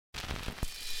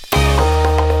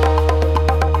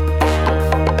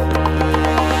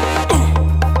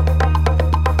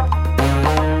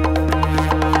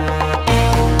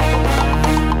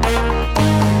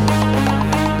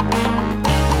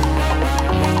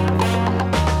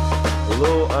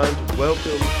Hello and welcome to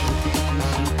the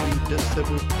BGCP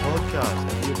Disassembled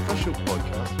Podcast, the official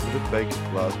podcast for the Big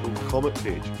Glasgow Comic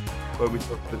Page, where we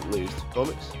talk about the latest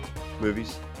comics,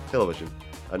 movies, television,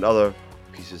 and other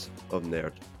pieces of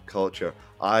nerd culture.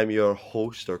 I'm your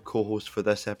host or co-host for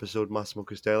this episode, Massimo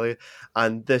Costelli,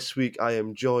 and this week I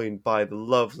am joined by the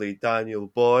lovely Daniel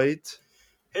Boyd.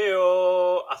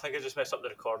 Heyo! I think I just messed up the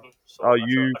recording. So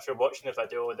if you're watching the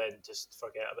video, then just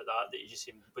forget about that you just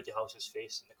see Woody Harrelson's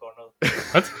face in the corner.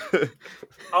 What?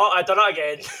 Oh, I done it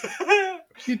again.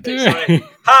 What are you doing? Sorry.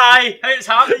 Hi! It's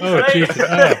happening, Oh, right? Jesus.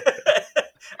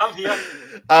 I'm here.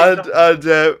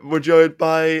 And we're joined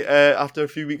by, after a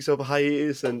few weeks of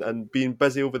hiatus and being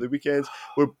busy over the weekends,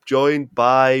 we're joined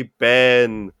by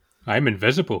Ben. I'm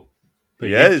invisible. But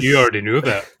Yes. you already knew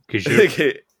that. Because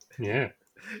you're... Yeah.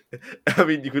 I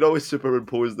mean, you could always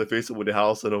superimpose the face of Woody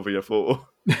Harrelson over your photo.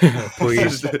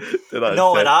 Please.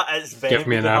 No, that is very Give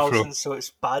me an Woody afro. Harrelson, so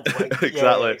it's bad. Like,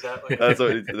 Exactly. Yeah, exactly. That's what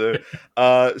we need to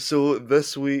do. So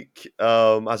this week,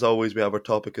 as always, we have our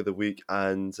topic of the week,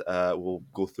 and we'll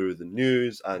go through the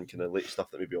news and kind of latest stuff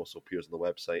that maybe also appears on the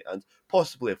website, and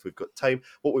possibly, if we've got time,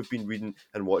 what we've been reading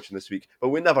and watching this week. But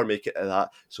we never make it to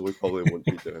that, so we probably won't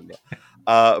be doing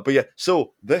that. But yeah,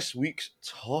 so this week's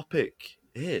topic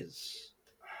is...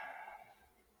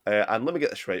 and let me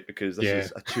get this right because this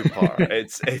is a two-part.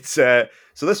 It's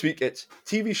so this week it's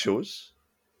TV shows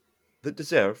that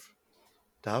deserve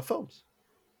to have films.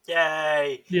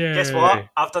 Yay! Yay. Guess what?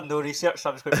 I've done no research, so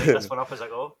I'm just going to make this one up as I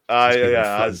go.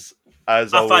 Yeah,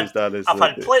 as always, Dan is I've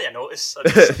had plenty of notice.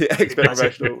 the expert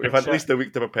professional. We've had at least a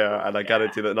week to prepare, and I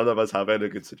guarantee that none of us have any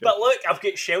good suggestions. But look, I've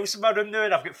got shelves in my room now,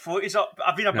 and I've got photos up.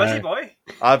 I've been a busy boy.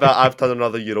 I've turned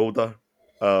another year older.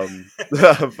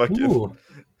 Fucking, Ooh.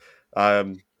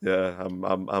 I'm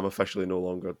officially no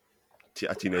longer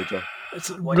a teenager. It's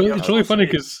What really, year it's really was funny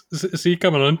it? because see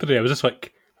coming on today, I was just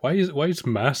like, why is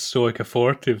Mass so like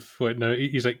authoritative right now?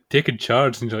 He's like taking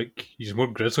charge and he's more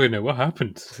grizzly now. What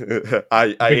happened?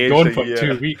 I Been aged gone a for year.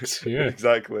 2 weeks. Yeah.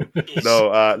 Exactly. He's-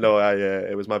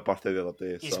 It was my birthday the other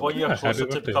day. He's So. 1 year Yeah, closer happy to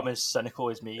birthday. becoming as cynical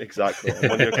as me. Exactly.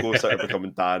 1 year closer to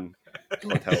becoming Dan.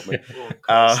 God help me.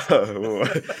 Oh,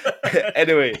 Christ.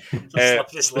 Anyway,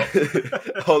 Slippery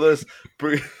slope. all this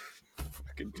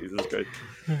fucking Jesus Christ.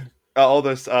 All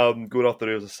this going off the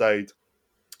rails aside.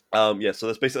 So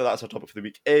that's our topic for the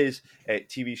week is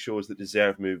TV shows that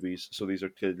deserve movies. So these are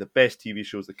kind of the best TV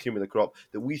shows that came in the crop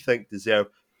that we think deserve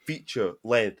feature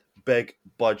length, big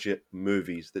budget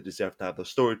movies that deserve to have their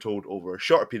story told over a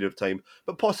shorter period of time,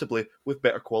 but possibly with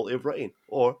better quality of writing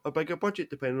or a bigger budget,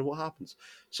 depending on what happens.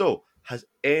 So, has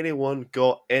anyone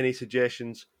got any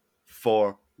suggestions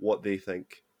for what they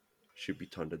think should be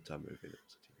turned into a movie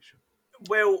that's a TV show?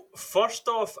 Well, first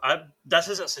off, this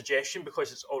isn't a suggestion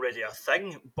because it's already a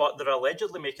thing, but they're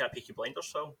allegedly making a Peaky Blinders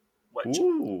film, which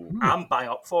Ooh, I'm bang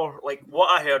up for. Like, what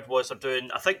I heard was I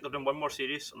think they're doing one more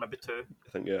series, or maybe two, I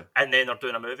think, yeah. and then they're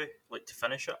doing a movie, like, to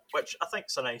finish it, which I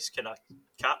think's a nice kind of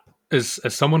cap. As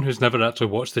someone who's never actually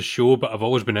watched the show, but I've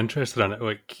always been interested in it,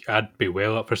 like I'd be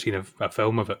well up for seeing a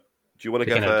film of it. Do you want to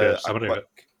They give can have a summary of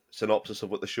quick synopsis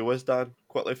of what the show is, Dan,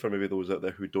 quickly, for maybe those out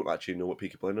there who don't actually know what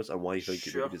Peaky Blinders and why you think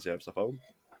it Sure. really deserves a film?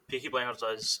 Peaky Blinders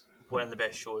is one of the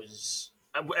best shows,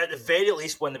 at the very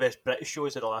least, one of the best British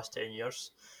shows of the last 10 years.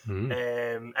 Mm.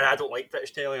 And I don't like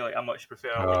British telly. Like, I much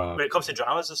prefer, when it comes to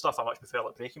dramas and stuff, I much prefer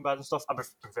like Breaking Bad and stuff. I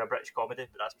prefer British comedy,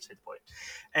 but that's beside the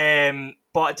point.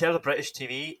 But in terms of British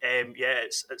TV,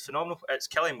 it's phenomenal. It's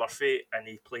Cillian Murphy, and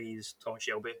he plays Tom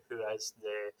Shelby, who is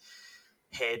the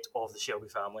head of the Shelby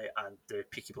family and the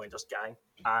Peaky Blinders gang.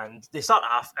 And they start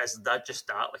off as that,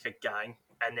 like a gang,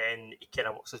 and then he kind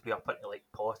of works his way up into like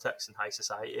politics and high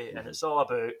society, and it's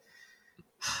about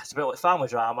like family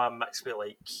drama mixed with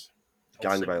like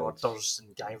Gang obviously violence. murders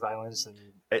and gang violence and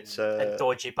It's and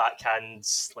dodgy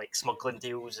backhands, like smuggling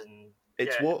deals, and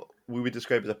It's yeah. what we would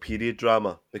describe as a period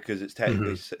drama because it's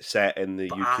technically set in the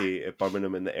But UK, at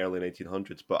Birmingham in the early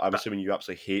 1900s. But I'm assuming you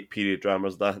absolutely hate period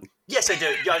dramas, Dan. Yes, I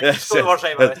do. Yeah, Yes, totally yes.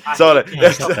 right about it. I Sorry. hate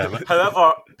Yes. stuff. Damn it.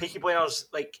 However, Peaky Blinders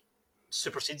like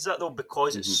supersedes that though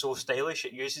because it's Mhm. so stylish.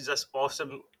 It uses this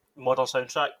awesome modern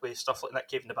soundtrack with stuff like Nick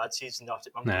Cave and the Bad Seeds and the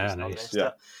Arctic Monkeys and all the nice. rest Yeah.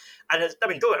 of it. And it's, I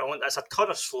mean, don't get me wrong, it's a ton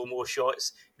of slow-mo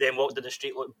shots. Then walk down the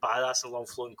street, look badass in long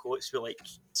flowing coats with like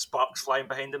sparks flying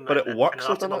behind them. But it works, and an Arctic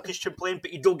doesn't it? Monkeys tune playing,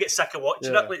 but you don't get sick of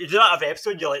watching Yeah. it. Like, you do that every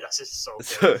episode, you're like, this is so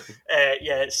good.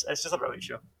 It's just a brilliant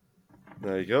show.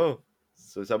 There you go.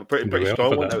 So it's a pretty Very well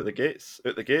strong for one that. out the gates.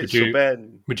 Out the gates. Would you- So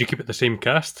Ben, Would you keep it the same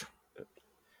cast?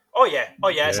 Oh yeah.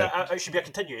 It should be a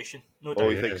continuation. No doubt. Oh,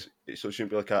 you think so? It shouldn't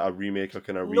be like a remake or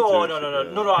kind of No.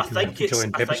 reboot? No. I think it's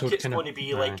episode, going to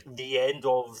be like the end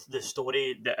of the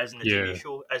story that is in the TV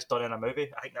show is done in a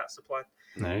movie. I think that's the plan.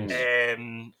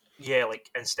 Nice. Yeah, like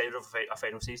instead of a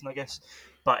final season, I guess.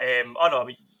 But I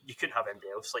mean, you couldn't have anybody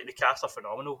else. Like the cast are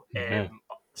phenomenal.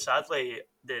 Sadly,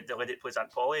 the lady that plays Aunt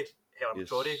Polly, Helen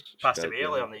McCrory, passed away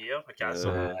earlier in the year with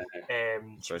cancer.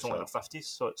 She was only in her 50s,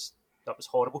 so that was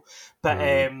horrible. But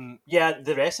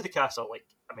the rest of the cast are like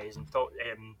amazing.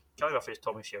 Kelly Murphy's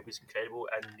Tommy Shelby's incredible,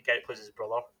 and the guy that plays his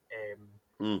brother,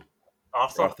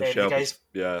 Arthur Shelby.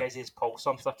 the guy's name is Paul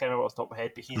something. I can't remember off the top of my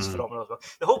head, but he's phenomenal as well.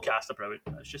 The whole cast are brilliant.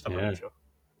 It's just a brilliant show.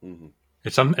 Mm-hmm.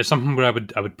 It's something where I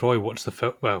would probably watch the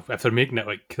film. Well, if they're making it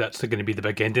like that's going to be the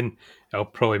big ending, I'll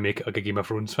probably make it like a Game of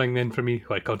Thrones thing then for me.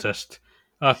 Like I'll just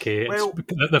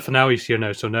the finale's here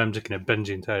now, so now I'm just going to binge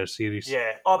the entire series.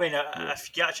 Yeah, I mean, if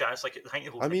you get a chance, like I think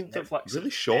the whole they're Netflix, really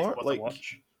short. Like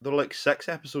they're like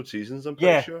 6-episode seasons. I'm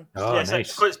pretty sure. Oh, nice.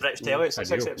 It's British Telly. It's like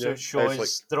 6-episode shows. Like,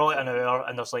 they're all at an hour,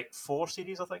 and there's like 4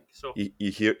 series, I think. So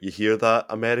you hear that,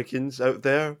 Americans out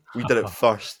there? We did it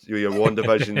first. Your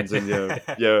WandaVisions and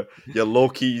your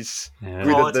Lokis. Yeah.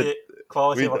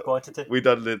 Quality over quantity. We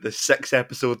done the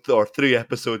 6-episode or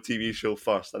 3-episode TV show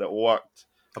first, and it worked.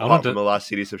 Apart from the last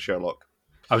series of Sherlock.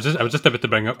 I was just about to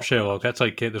bring up Sherlock. That's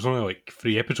like there's only like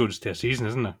 3 episodes to a season,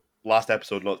 isn't there? Last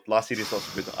series not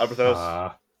so good. Everything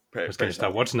else. I was going to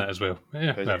start watching it as well.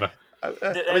 Yeah, whatever.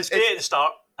 It's great at the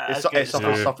start. It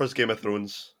suffers Game of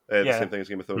Thrones. The same thing as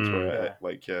Game of Thrones, where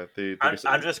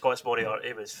Andrew Scott's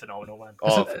Moriarty was phenomenal, man.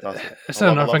 Oh, fantastic!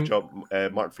 I love John,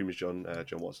 Martin Freeman's John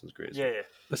Watson's great. Yeah.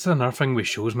 This is another thing with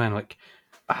shows, man. Like,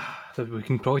 we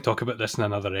can probably talk about this in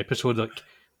another episode. Like,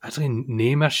 actually,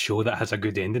 name a show that has a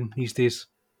good ending these days.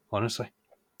 Honestly,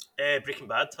 Breaking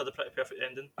Bad had a pretty perfect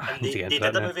ending, and they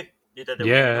did a movie. They did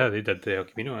the El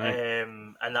Camino,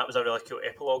 and that was a really cool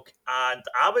epilogue. And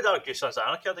I would argue Sons of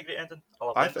Anarchy had a great ending.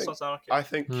 Sons of Anarchy. I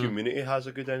think Community has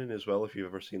a good ending as well. If you've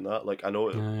ever seen that, like I know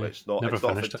it's not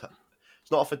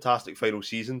a fantastic final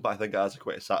season, but I think it has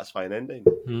quite a satisfying ending.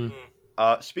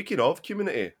 Speaking of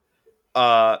Community,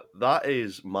 that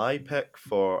is my pick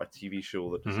for a TV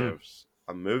show that deserves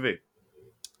a movie,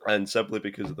 and simply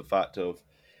because of the fact of,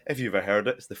 if you've ever heard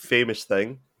it, it's the famous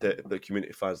thing that the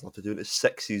Community fans love to do, and it's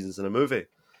 6 seasons in a movie.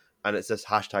 And it's this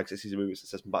hashtag 6 season movie.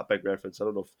 It's this big reference. I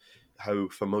don't know how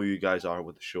familiar you guys are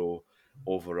with the show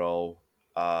overall,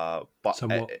 but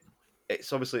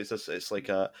it's obviously it's like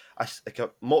a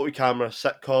multi-camera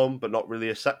sitcom, but not really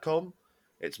a sitcom.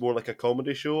 It's more like a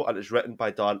comedy show, and it's written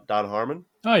by Dan Harmon.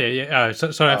 Oh yeah.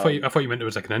 Sorry, I thought you meant it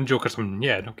was like an in-joke or something.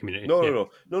 Yeah, not Community. No.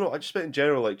 I just meant in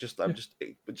general, like just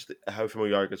how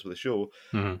familiar you are with the show.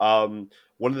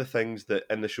 One of the things that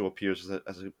in the show appears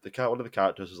as one of the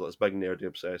characters is like this big nerdy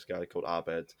obsessed guy called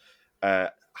Abed.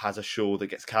 Has a show that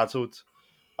gets cancelled,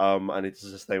 and it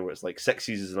does this thing where it's like 6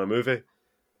 seasons in a movie.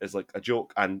 It's like a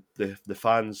joke, and the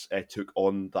fans took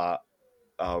on that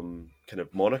kind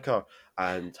of moniker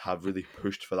and have really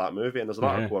pushed for that movie. And there's an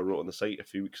article I wrote on the site a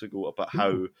few weeks ago about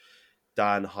how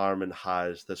Dan Harmon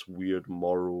has this weird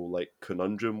moral like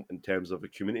conundrum in terms of a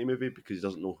Community movie, because he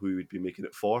doesn't know who he would be making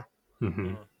it for.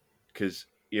 Because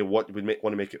want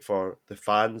to make it for the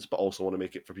fans, but also want to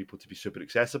make it for people to be super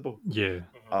accessible. Yeah.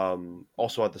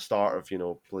 Also at the start of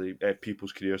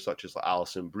people's careers, such as like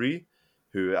Alison Brie,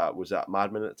 who was at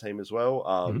Mad Men at the time as well,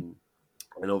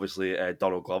 and obviously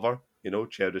Donald Glover.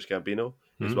 Childish Gambino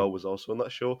as well was also on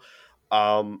that show.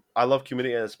 I love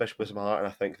Community in a special place in my heart, and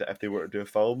I think that if they were to do a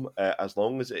film, as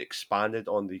long as it expanded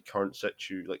on the current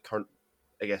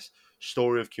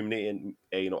story of Community and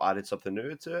added something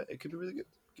new to it, it could be really good.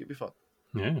 It could be fun.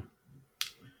 Yeah.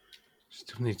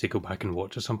 Still need to go back and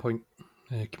watch at some point.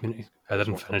 Community. I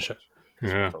didn't finish it.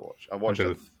 Yeah. I watched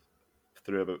it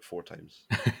through about 4 times.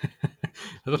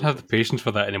 I don't have the patience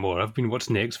for that anymore. I've been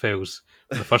watching X-Files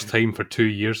for the first time for 2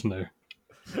 years now.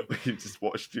 You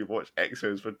watched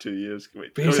X-Files for 2 years?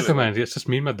 Basically, man, it's just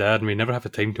me and my dad, and we never have the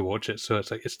time to watch it. So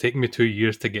it's like it's taken me 2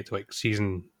 years to get to like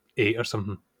season 8 or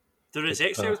something. There is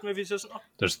X-Files movies, isn't there?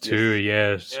 There's 2,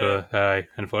 yeah. So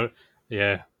and for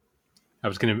I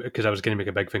was gonna make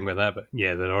a big thing with that, but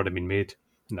yeah, they've already been made,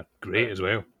 and they're great as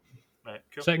well. Right,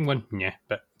 cool. Second one,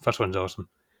 but first one's awesome.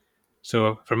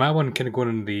 So for my one, kind of going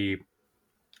on the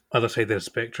other side of the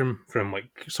spectrum, from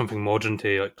like something modern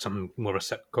to like something more of a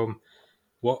sitcom,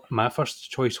 what my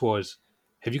first choice was,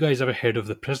 have you guys ever heard of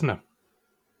The Prisoner?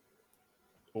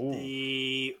 Oh.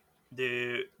 The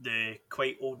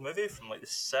quite old movie from like the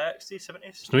 60s, 70s?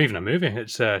 It's not even a movie,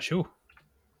 it's a show.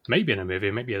 Might be in a movie,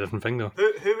 it might be a different thing though.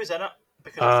 Who was in it?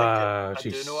 Because I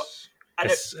do know it.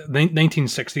 And it's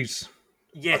 1960s.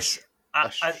 Yes.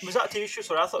 Was that a TV show?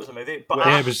 Sorry, I thought it was a movie. But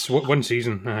it was one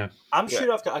season. I'm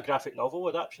sure I've got a graphic novel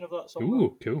adaptation of that somewhere.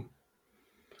 Ooh, cool.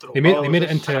 They made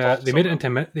it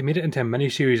into a mini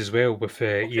series as well with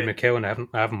Ian McKellen.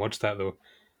 I haven't watched that though.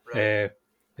 Right.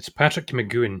 It's Patrick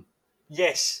McGoohan.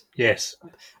 Yes.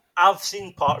 I've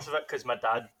seen parts of it because my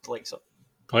dad likes it.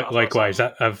 Likewise,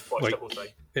 I've watched the whole thing.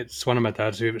 It's one of my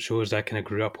dad's favourite shows. I kind of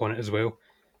grew up on it as well.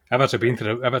 I've actually been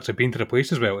to the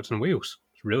place as well. It's in Wales.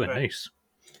 It's really nice.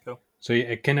 Cool. So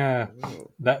it kind of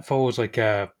that follows like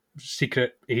a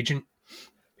secret agent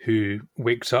who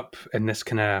wakes up in this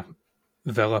kind of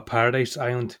Villa Paradise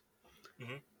Island,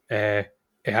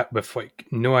 with like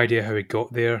no idea how he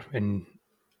got there, and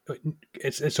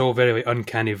it's all very like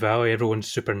uncanny valley. Everyone's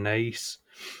super nice,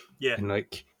 and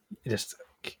like just.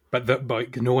 But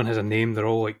like no one has a name. They're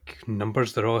all like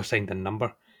numbers. They're all assigned a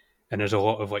number, and there's a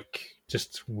lot of like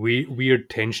just weird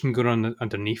tension going on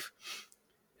underneath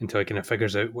until he kind of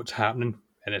figures out what's happening.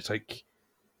 And it's like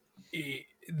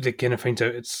they kind of finds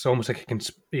out it's almost like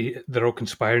they're all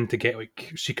conspiring to get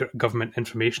like secret government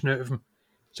information out of him,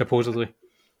 supposedly.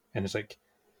 And it's like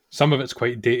some of it's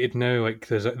quite dated now. Like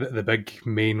there's the big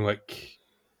main like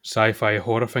sci-fi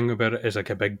horror thing about it is like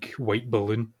a big white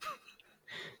balloon.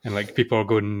 And like people are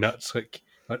going nuts, like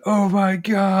oh my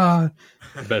god!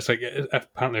 But it's like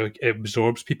apparently like, it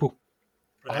absorbs people.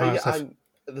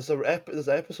 There's an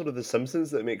episode of The Simpsons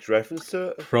that makes reference to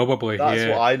it. Probably, that's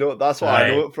what I know. That's what I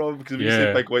know it from because when you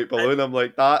say big white balloon, I'm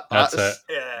like that's it.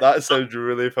 That sounds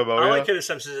really familiar. I like how The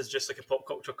Simpsons is just like a pop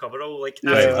culture coverall. Like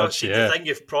if you've not seen the thing,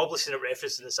 you've probably seen it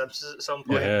referenced in The Simpsons at some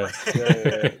point.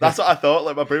 Yeah. That's what I thought.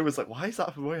 Like my brain was like, why is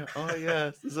that familiar? Oh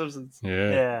yeah, The Simpsons.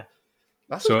 Yeah.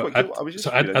 So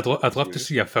I'd love to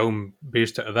see a film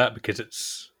based out of that because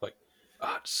it's like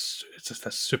it's just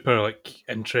a super like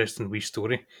interesting wee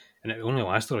story, and it only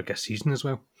lasted like a season as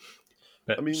well.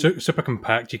 But I mean, super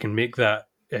compact. You can make that.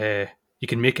 You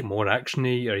can make it more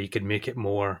actiony, or you can make it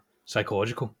more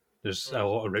psychological. There's a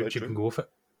lot of routes you can go with it.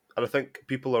 And I think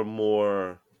people are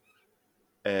more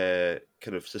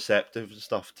kind of susceptible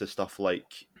to stuff like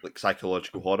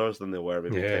psychological horrors than they were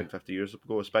maybe 10, 50 years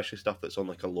ago, especially stuff that's on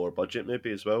like a lower budget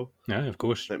maybe as well. Yeah, of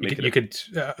course.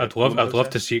 I'd love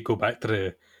to see it go back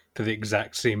to the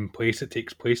exact same place it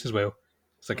takes place as well.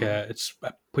 It's like it's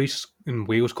a place in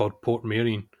Wales called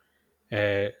Portmeirion.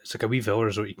 It's like a wee villa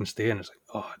resort you can stay in. It's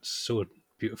like it's so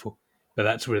beautiful. But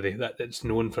that's where it's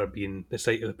known for being the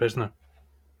site of the prisoner.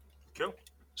 Cool.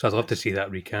 So I'd love to see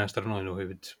that recast. I don't really know who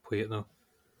would play it though.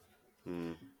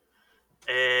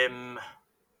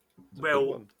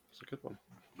 Well, it's a good one.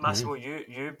 Massimo,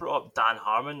 you brought up Dan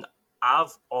Harmon.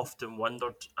 I've often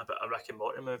wondered about a Rick and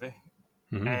Morty movie.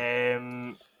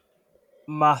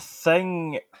 My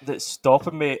thing that's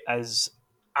stopping me is,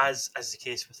 as the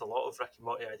case with a lot of Rick and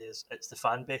Morty ideas, it's the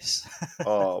fan base.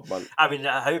 Oh man! I mean,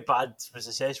 how bad was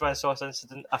the Szechuan sauce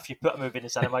incident? If you put a movie in the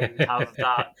cinema, you would have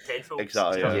that tenfold.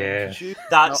 Exactly. Yeah.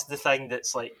 That's the thing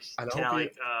that's like kind of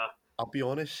like. I'll be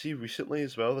honest. See, recently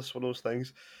as well, this is one of those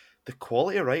things. The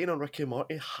quality of writing on Rick and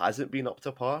Morty hasn't been up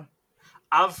to par.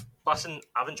 I've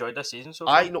enjoyed this season so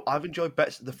far. I know I've enjoyed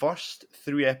bits. The first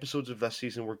 3 episodes of this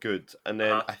season were good, and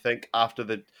then I think after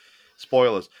the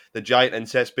spoilers, the giant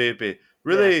incest baby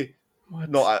really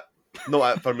not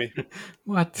it for me.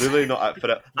 What? Really not it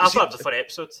for it. I thought it was a fun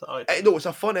episode. No, it's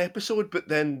a fun episode, but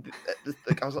then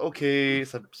I was like, okay,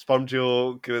 it's a sperm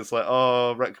joke, and it's like,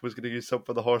 oh, Rick was going to use something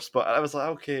for the horse, but I was like,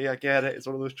 okay, I get it. It's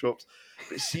one of those tropes.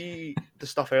 But see the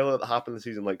stuff earlier that happened in the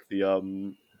season, like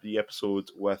the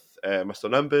episode with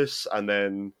Mr. Nimbus, and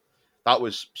then that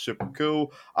was super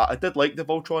cool. I did like the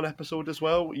Voltron episode as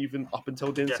well, even up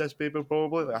until the incest baby.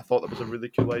 Probably, like, I thought that was a really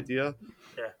cool idea.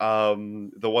 Yeah.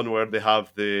 The one where they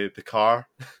have the car,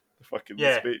 the fucking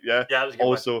that was a good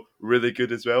also one. Really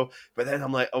good as well. But then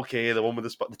I'm like, okay, the one with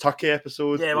the turkey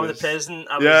episode, one with the peasant.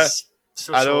 I was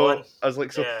so I know. on. I was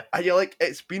like, so and you're like,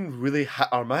 it's been really hit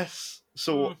or miss.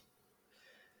 So.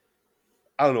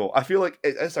 I don't know. I feel like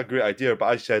it's a great idea,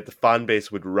 but as I said, the fan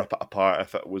base would rip it apart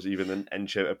if it was even an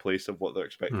inch out of place of what their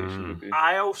expectation would be.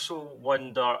 I also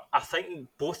wonder, I think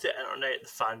both the internet, the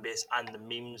fan base, and the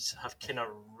memes have kind of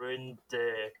ruined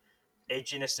the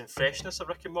edginess and freshness of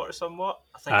Rick and Morty somewhat.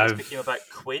 I think it's become a bit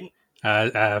quaint.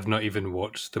 I have not even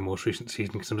watched the most recent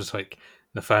season because I'm just like,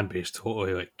 the fan base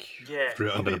totally threw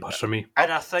it under the bus for me.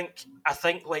 And I think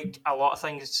like a lot of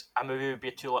things, a movie would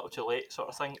be too little too late sort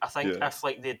of thing. I think if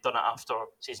like they'd done it after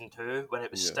season 2 when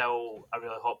it was still a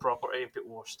really hot property and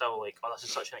people were still like, oh, this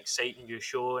is such an exciting new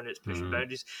show and it's pushing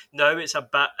boundaries. Now it's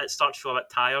starting to feel a bit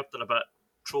tired and a bit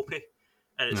tropey.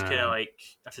 and it's kind of like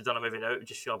if they'd done a movie now, it would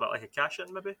just feel a bit like a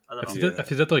cash-in, maybe. I don't know. If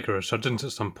they did like a resurgence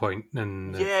at some point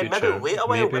in the future, maybe wait a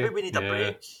while. Maybe we need a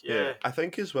break. Yeah, I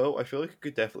think as well. I feel like it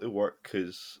could definitely work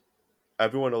because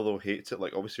everyone, although hates it,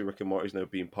 like obviously Rick and Morty's now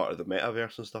being part of the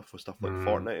metaverse and stuff with stuff like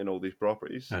Fortnite and all these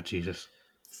properties. Oh Jesus!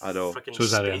 I know. So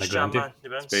is Ariana Grande.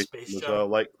 Space Jam as well.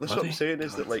 Like that's what I'm saying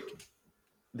is that like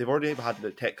they've already had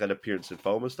the tech kind of appearance in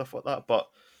film and stuff like that, but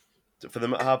for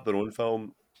them to have their own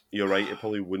film, you're right, it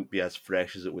probably wouldn't be as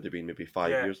fresh as it would have been maybe 5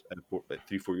 years, like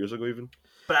 3-4 years ago even.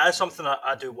 But it is something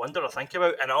I do wonder or think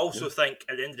about, and I also think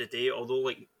at the end of the day, although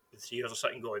like the 3 years are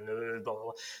sitting going, no, blah, blah,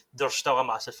 blah, there's still a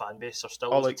massive fan base. There's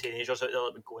still like teenagers out there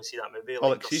that would go and see that movie.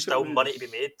 Like, there's still money to be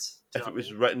made. If it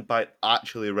was written by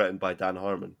Dan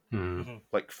Harmon,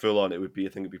 like full on, it would be. I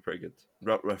think it'd be pretty good.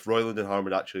 If Roiland and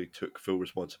Harmon actually took full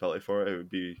responsibility for it, it would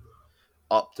be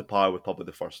up to par with probably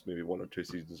the first maybe 1 or 2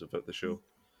 seasons of the show.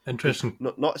 Interesting.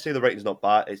 Not to say the writing's not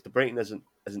bad. It's the writing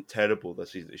isn't terrible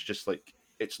this season. It's just like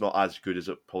it's not as good as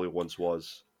it probably once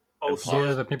was.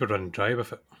 Also, they've maybe run dry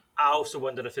with it. I also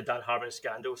wonder if the Dan Harmon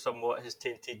scandal somewhat has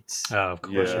tainted of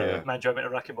course, my enjoyment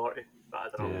of Rick and Morty. But I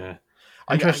don't know. Yeah.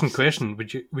 Interesting question.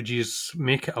 Would you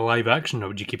make it a live action or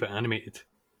would you keep it animated?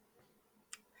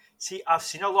 See, I've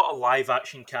seen a lot of live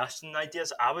action casting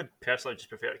ideas. I would personally just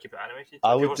prefer to keep it animated.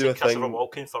 I would do a thing. Christopher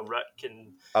Walken for Rick,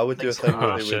 and I would do a thing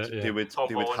where they would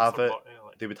have it.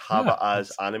 They would have it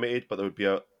as animated, but there would be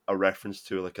a reference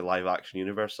to like a live action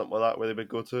universe, something like that, where they would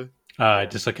go to.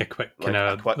 Just like a quick kind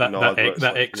of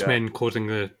that X-Men closing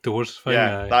the doors thing.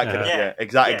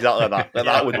 Exactly that.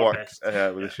 That would work with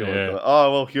the show. Yeah. Like,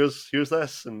 oh well, here's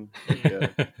this, and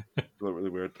really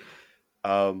weird.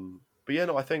 But yeah,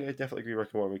 no, I think I definitely agree. Rick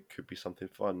and Morty could be something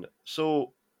fun.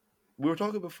 So we were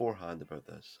talking beforehand about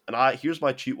this, and here's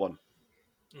my cheat one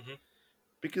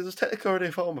because there's technically already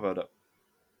a film about it.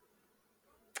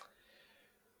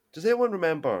 Does anyone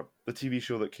remember the TV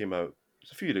show that came out? It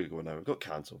was a few years ago now. It got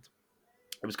cancelled.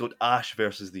 It was called Ash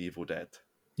versus the Evil Dead.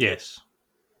 Yes.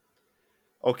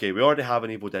 Okay, we already have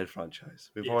an Evil Dead franchise.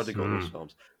 We've already got those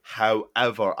films.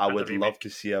 However, I would love to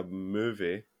see a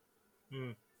movie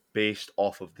based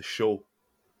off of the show.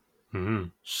 Mm-hmm.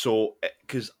 So,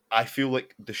 because I feel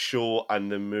like the show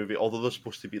and the movie, although they're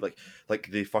supposed to be like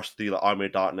the first three, like Army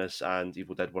of Darkness and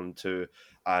Evil Dead 1 and 2,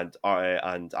 and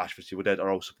Ash vs Evil Dead are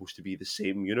all supposed to be the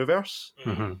same universe.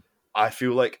 Mm-hmm. I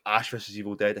feel like Ash vs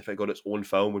Evil Dead, if it got its own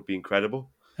film, would be incredible.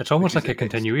 It's almost like a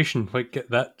continuation, like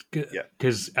that,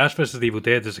 because Ash vs Evil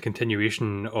Dead is a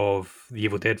continuation of the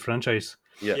Evil Dead franchise.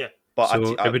 Yeah. But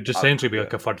so it would essentially be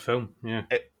like a third film. Yeah.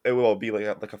 It will be like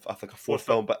a fourth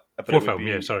film, but fourth film.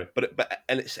 Yeah, sorry. But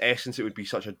in its essence, it would be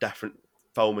such a different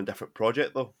film and different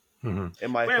project, though. Mm-hmm.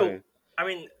 In my opinion. I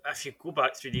mean, if you go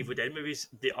back through the Evil Dead movies,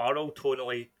 they are all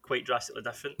tonally quite drastically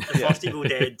different. The first Evil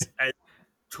Dead is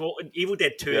Evil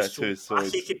Dead 2 is so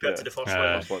wacky compared to the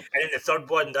first one. And then the third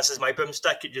one, this is my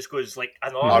boomstick, it just goes like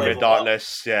another Army of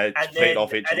Darkness, and then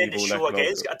the show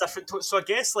again's got a different tone. So I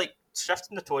guess like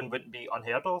shifting the tone wouldn't be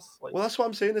unheard of. Like, well, that's what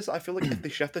I'm saying is I feel like if they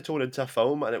shift the tone into a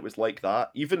film and it was like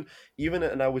that, even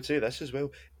and I would say this as well,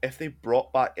 if they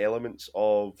brought back elements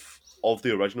of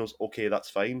the originals, okay, that's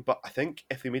fine. But I think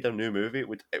if they made a new movie, it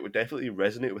would definitely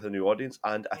resonate with a new audience,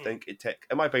 and I think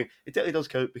in my opinion, it definitely does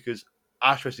count because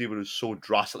Ash vs Evil is so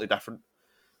drastically different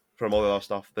from all the other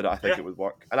stuff that I think it would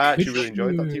work. And I actually really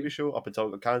enjoyed that TV show up until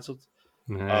it got cancelled.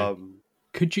 Yeah.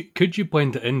 Could you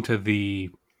blend it into the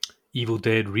Evil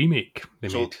Dead remake they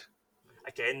made?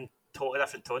 Again, totally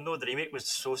different tone though. The remake was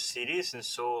so serious and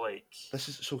so like.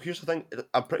 Here's the thing.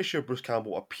 I'm pretty sure Bruce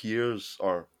Campbell appears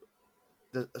or.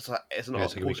 It's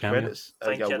not post credits. I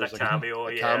think he had a cameo.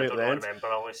 I don't remember.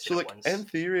 I only seen it once. In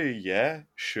theory,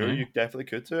 sure, you definitely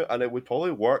could do it, and it would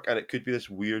probably work. And it could be this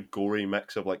weird, gory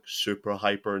mix of like super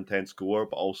hyper intense gore,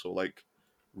 but also like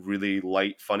really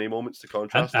light, funny moments to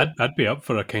contrast. I'd be up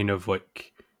for a kind of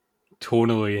like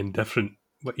tonally indifferent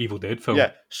Evil Dead film.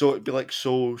 Yeah, so it'd be like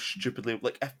so stupidly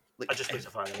like. I just wish I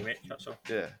found a remake. That's all.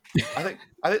 Yeah, I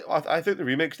think the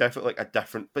remake's definitely like a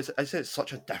different. But I say it's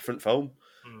such a different film.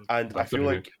 And I feel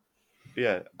like,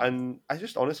 and I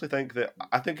just honestly think that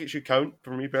it should count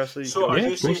for me personally. So are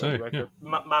you saying,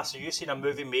 Mass, are you seeing a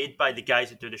movie made by the guys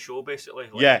that do the show, basically?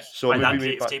 Like, so by that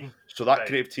creative team? So that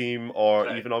creative team,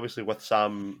 or even obviously with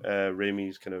Sam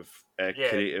Raimi's kind of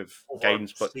creative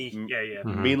guidance, but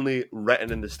mainly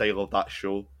written in the style of that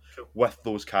show with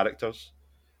those characters.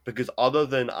 Because other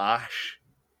than Ash...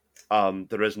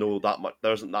 there isn't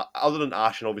that other than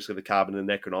Ash and obviously the cabin and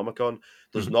Necronomicon.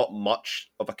 There's not much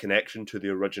of a connection to the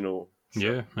original.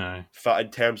 Yeah,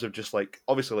 in terms of just like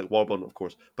obviously like Warburton, of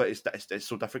course, but it's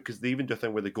so different because they even do a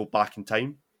thing where they go back in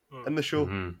time in the show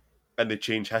and they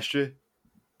change history.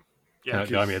 Yeah,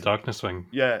 the Army of Darkness thing.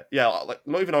 Yeah, like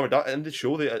not even Army of Darkness in the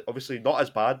show. They obviously not as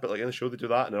bad, but like in the show they do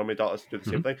that, and Army of Darkness do the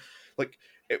same thing. Like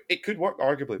it could work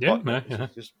arguably, but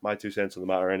it's just my 2 cents on the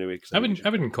matter anyway. I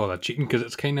wouldn't call that cheating because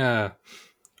it's kind of,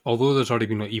 although there's already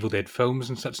been like Evil Dead films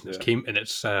and such, and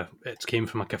it's came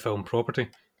from like a film property.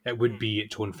 It would be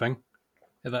its own thing.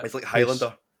 It's like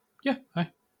Highlander. Yeah, aye.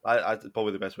 I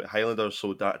probably the best way. Highlander is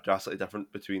so drastically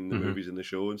different between the movies and the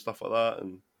show and stuff like that.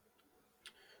 And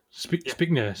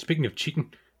speaking of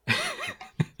cheating,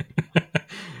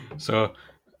 so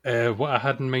what I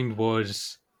had in mind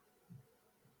was,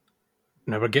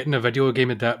 now we're getting a video game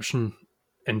adaptation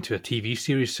into a TV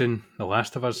series soon, The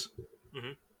Last of Us.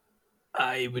 Mm-hmm.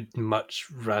 I would much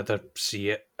rather see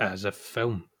it as a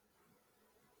film.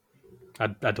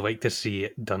 I'd like to see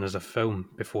it done as a film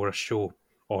before a show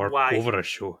or over a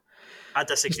show. I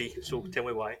disagree, so tell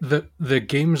me why. The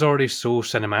game's already so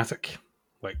cinematic.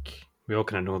 Like, we all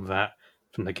kind of know that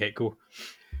from the get-go.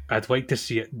 I'd like to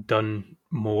see it done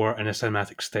more in a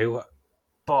cinematic style.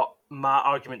 But my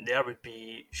argument there would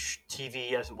be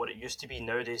TV isn't what it used to be.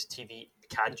 Nowadays, TV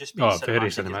can just be very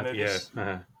cinematic.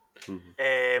 Yeah.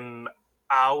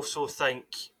 I also think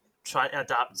trying to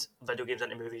adapt video games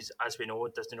into movies, as we know,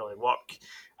 doesn't really work.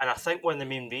 And I think one of the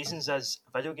main reasons is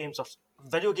video games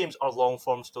are long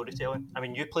form storytelling. I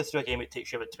mean, you play through a game, it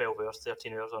takes you about 12 hours,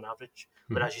 13 hours on average.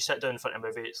 But as you sit down in front of a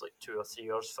movie, it's like 2 or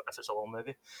 3 hours if it's a long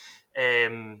movie.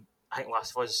 I think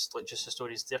Last of Us, like just the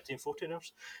story is 13, 14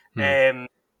 hours.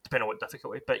 Depending on what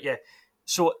difficulty. But yeah,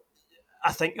 so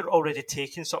I think you're already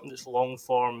taking something that's long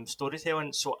form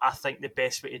storytelling. So I think the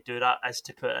best way to do that is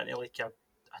to put it into like a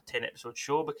 10 episode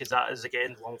show, because that is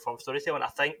again long form storytelling. I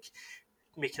think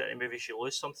making it into movies, you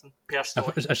lose something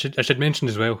personally. I should mention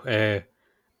as well,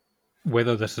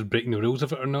 whether this is breaking the rules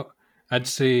of it or not, I'd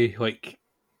say like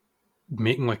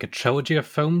making like a trilogy of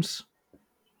films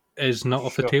is not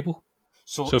off the table.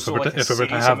 So if we were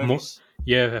to have more,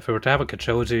 if we were to have like a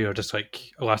trilogy or just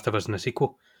like Last of Us and a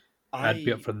sequel, I'd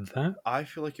be up for that. I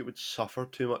feel like it would suffer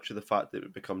too much of the fact that it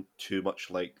would become too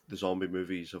much like the zombie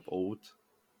movies of old.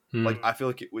 Like, I feel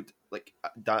like it would, like,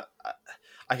 that.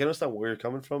 I can understand where you're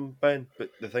coming from, Ben, but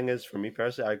the thing is, for me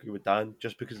personally, I agree with Dan,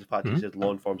 just because of the fact he said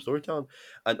long-form storytelling.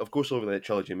 And, of course, over the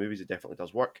trilogy of movies, it definitely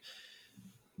does work.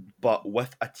 But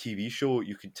with a TV show,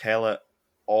 you could tell it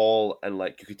all in,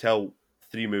 like, you could tell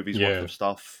 3 movies worth of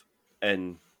stuff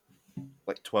in,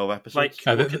 like, 12 episodes.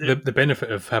 Like, the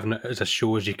benefit of having it as a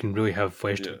show is you can really have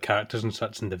fleshed out characters and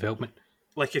such in development.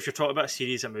 Like, if you're talking about a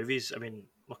series of movies, I mean,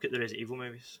 look at the Resident Evil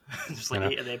movies. There's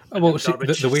like 8 of them. Well, see,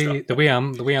 the way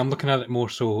I'm looking at it more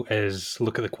so is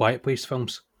look at the Quiet Place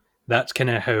films. That's kind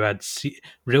of how I'd see.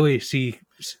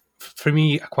 For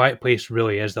me, A Quiet Place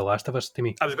really is The Last of Us to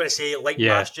me. I was going to say, like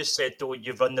Mash just said, though,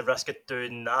 you run the risk of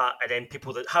doing that, and then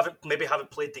people that haven't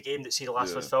played the game that see The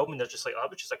Last of Us film, and they're just like, oh,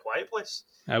 it's just A Quiet Place.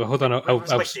 Well, hold on, I'll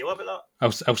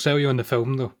sell you on the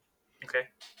film though. Okay.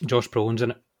 Josh Brolin's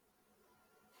in it.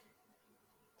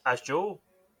 As Joel?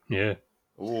 Yeah.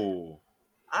 Oh.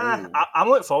 I'm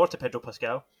looking forward to Pedro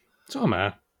Pascal. So am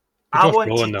I. I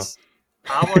wanted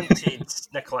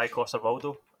Nikolai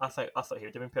Coster-Waldau. I thought he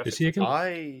would have been perfect. Is he again?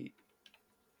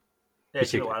 Yeah,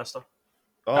 Jaime Lannister.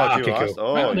 Oh, Cool.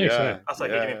 Oh, yeah. I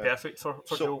thought he'd have been perfect for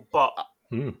Joel, but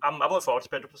I'm looking forward to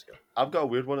Pedro Pascal. I've got a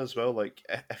weird one as well. Like,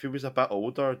 if he was a bit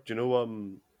older, do you know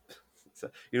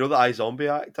the iZombie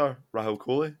actor, Rahul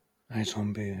Kohli?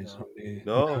 iZombie.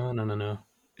 No.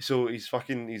 So he's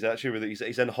actually really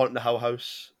he's in Haunting the Hill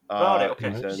House.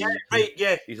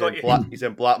 Okay. He's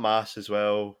in Black Mass as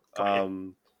well. I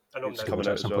know he's coming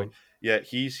out as well. Yeah,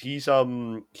 he's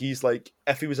like,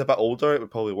 if he was a bit older, it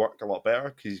would probably work a lot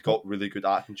better because he's got really good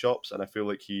acting chops, and I feel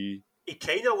like he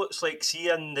kind of looks like, see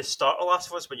in the start of Last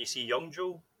of Us when you see young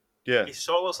Joel. Yeah, he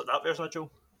sort of looks like that version of Joel.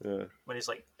 Yeah, when he's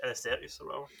like in his 30s or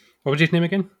whatever. What was his name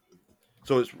again?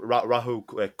 So it's Rahul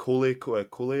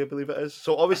Kohli, I believe it is.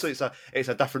 So obviously it's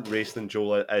a different race than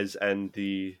Joel is in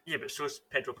the. Yeah, but so is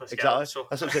Pedro Pascal. Exactly. So.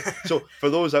 That's what I'm saying. So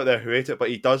for those out there who hate it, but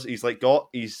he's done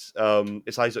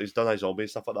iZombie and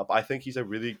stuff like that. But I think he's a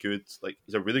really good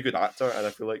actor, and I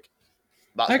feel like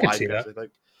that's I what I personally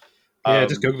think.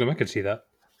 Just Google him. I could see that.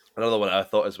 Another one I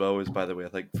thought as well was, by the way, I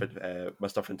think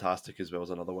Mr. Fantastic as well is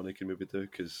another one he can maybe do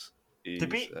because.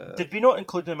 Did we not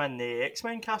include him in the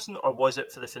X-Men casting, or was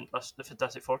it for the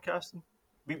Fantastic Four casting?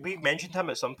 We mentioned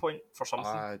him at some point for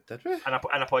something. Did we? In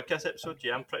a podcast episode,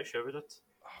 yeah, I'm pretty sure we did.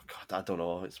 Oh God, I don't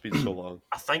know. It's been so long.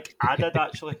 I think I did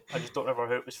actually. I just don't remember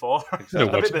who it was for.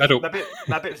 Exactly.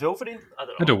 Maybe it was Wolverine. I don't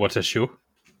know. I don't watch this show.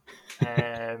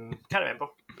 Can't remember.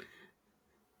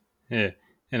 Yeah.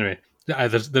 Anyway,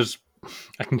 there's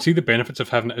I can see the benefits of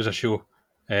having it as a show.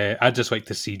 I'd just like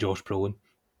to see Josh Brolin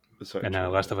in a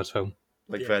Last of Us film.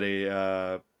 Like very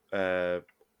No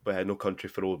Country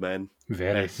for Old Men.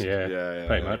 Very,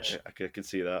 pretty much. I can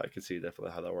see that. I can see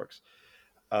definitely how that works.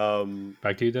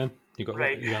 Back to you, Dan. You got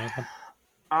right. You got anything?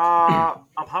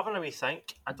 I'm having a wee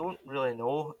think. I don't really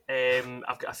know.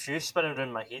 I've got a few spinning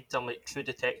around my head. I'm like, True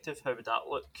Detective, how would that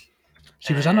look?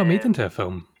 See, was that not made into a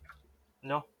film?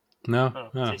 No. No? Oh,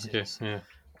 Oh, okay, yeah.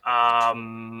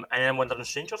 And then Wondering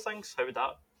Stranger Things, how would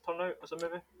that turn out as a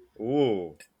movie?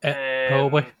 Oh.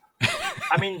 Probably.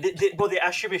 I mean, the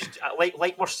issue with,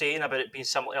 like we're saying about it being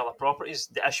similar to other properties,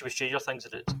 the issue with Stranger Things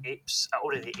is that it apes,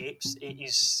 already apes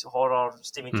 80s horror,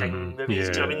 Stephen King movies. Yeah. Do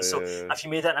you know what I mean? So if you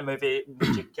made it in a movie,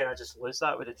 would you kind of just lose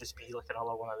that? Would it just be like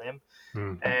another one of them?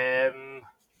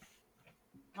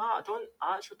 No,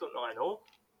 I actually don't really know.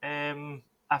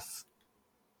 If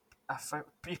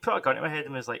you put a gun to my head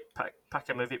and was like, pick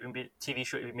a movie, TV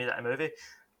show to be made it a movie,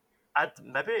 I'd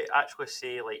maybe actually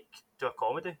say, like, do a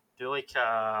comedy. Do like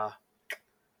a...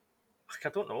 I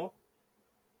don't know.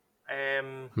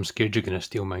 I'm scared you're going to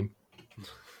steal mine.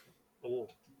 Oh,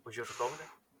 was yours a comedy?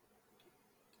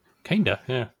 Kinda,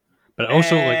 yeah. But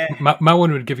also, like, my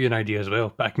one would give you an idea as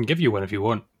well, but I can give you one if you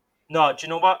want. No, do you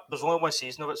know what? There's only one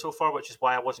season of it so far, which is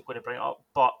why I wasn't going to bring it up.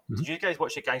 But did you guys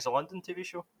watch the Gangs of London TV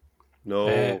show?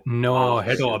 No. No, I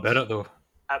heard all about it, though.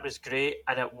 It was great,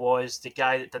 and it was the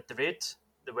guy that did The Raid,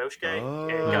 the Welsh guy,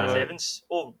 Gareth Evans.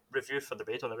 Oh, review for The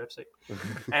Raid on the website.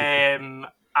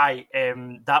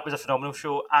 That was a phenomenal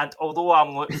show, and although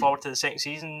I'm looking forward to the second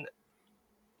season,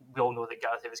 we all know that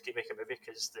Gareth Evans can make a movie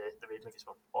because the Raid movies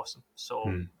were awesome. So,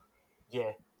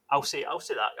 yeah, I'll say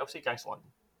that. I'll say Gangs of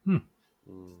London.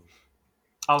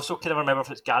 I also can't remember if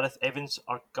it's Gareth Evans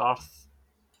or Garth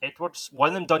Edwards. One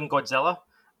of them done Godzilla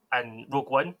and Rogue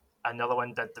One, and the other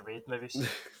one did the Raid movies.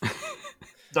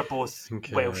 They're both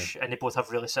Welsh, and they both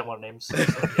have really similar names. So, yeah,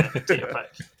 take your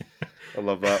pick. I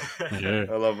love that. Yeah.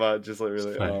 I love that. Just like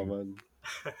really, oh man.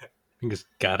 I think it's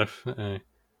Gareth. I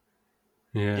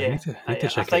need to I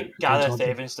check think it. Gareth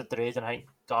Evans did the Raid, and I think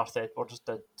Garth Edwards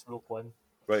did Rogue One.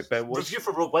 Right, Ben. Review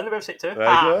for Rogue One on the website too.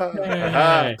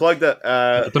 Plugged it.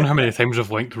 I don't know how many times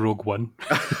I've linked Rogue One.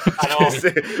 I know.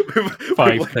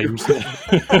 5 times.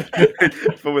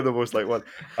 Probably the most like one.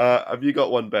 Have you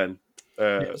got one, Ben?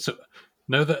 So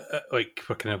now that like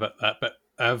we're kind of about that, but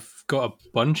I've got a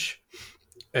bunch,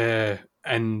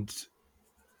 and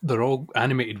they're all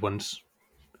animated ones.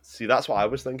 See, that's what I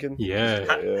was thinking.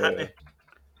 Yeah.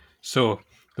 So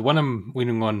the one I'm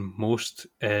leaning on most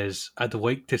is I'd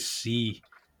like to see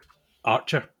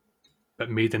Archer, but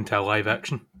made into a live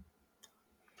action.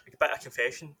 A bit of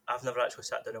confession, I've never actually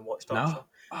sat down and watched Archer. No?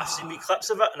 I've seen wee clips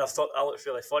of it and I've thought that looked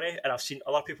really funny, and I've seen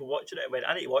other people watching it and went,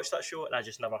 I need to watch that show, and I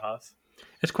just never have.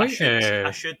 It's quite... I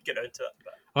should get into it.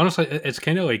 But... Honestly, it's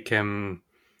kind of like...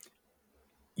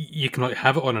 you can like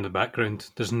have it on in the background.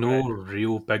 There's no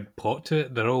real big plot to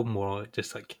it. They're all more like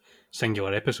just like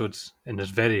singular episodes, and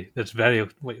there's very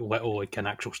like, little like an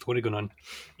actual story going on.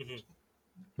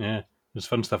 Mm-hmm. Yeah, there's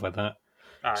fun stuff like that.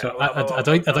 So I'd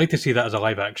like to see that as a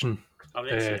live action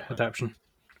adaptation.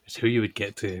 It's who you would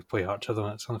get to play Archer, though.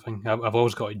 That's something I've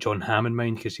always got John Hamm in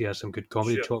mind because he has some good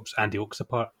comedy chops. Andy looks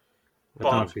apart. I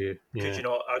don't know if you, could you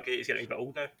not argue he's getting a bit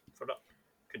old now for that?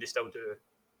 Could he still do?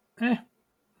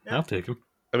 I'll take him.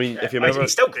 I mean, if you remember,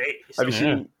 he's still great. Have you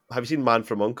seen Man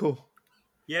from U.N.C.L.E.?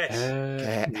 Yes.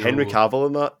 Henry Cavill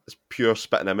in that is pure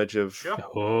spitting image of. Sure.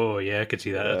 Oh yeah, I could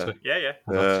see that. Actually. Yeah.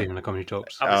 I love seeing the comedy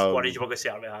chops. I was worried you were going to say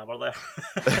Armie Hammer there.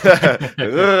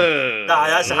 Nah,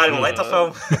 that's a Hannibal Lecter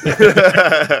film.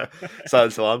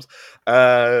 Silence Salams.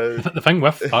 The thing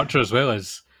with Archer as well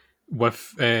is,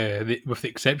 with the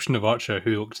exception of Archer,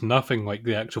 who looks nothing like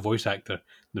the actual voice actor,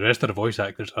 the rest of the voice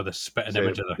actors are the spitting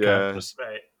image of their characters.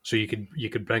 Right. So you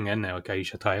could bring in like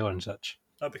Aisha Tyler and such.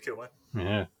 That'd be cool, man.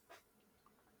 Yeah.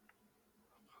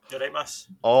 You're right, Mass.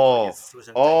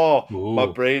 My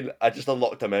brain! I just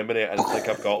unlocked a memory and I think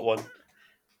I've got one.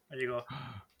 There you go.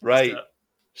 Right.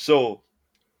 So,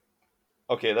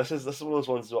 okay, this is one of those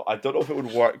ones. I don't know if it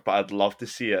would work, but I'd love to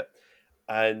see it.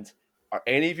 And are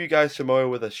any of you guys familiar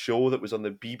with a show that was on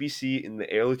the BBC in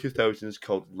the early 2000s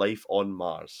called Life on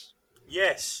Mars?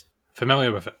 Yes.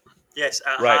 Familiar with it? Yes,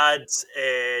 it had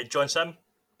John Sim.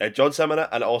 John Sim in it,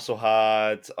 and it also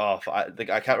had I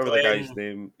can't remember the guy's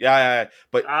name. Yeah.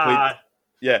 But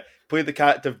played the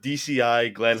character of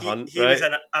DCI Glenn Hunt. He was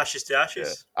in Ashes to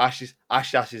Ashes. Yeah.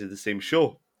 Ashes is the same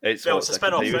show. It's a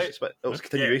spin-off, right? It was a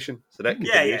continuation. So that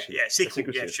Yeah.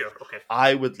 Sequel. Yeah, sure. Okay.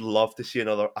 I would love to see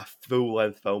a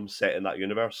full-length film set in that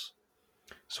universe.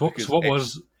 So what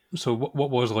was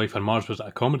Life on Mars? Was it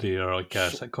a comedy or like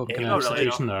a sitcom kind of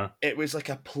situation? Or it was like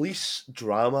a police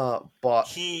drama, but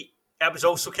he It was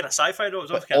also kind of sci-fi, though. It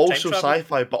was also but kind of also time travel.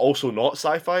 sci-fi, but also not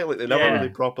sci-fi. Like they never Yeah. really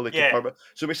properly Yeah. confirm it.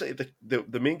 So basically,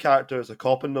 the main character is a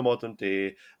cop in the modern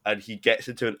day, and he gets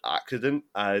into an accident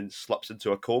and slips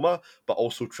into a coma, but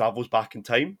also travels back in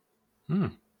time. Hmm.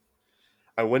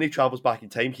 And when he travels back in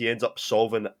time, he ends up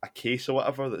solving a case or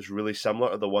whatever that's really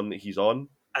similar to the one that he's on.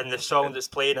 And the song that's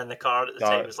playing in the car at the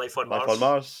time was Life on Mars. Life on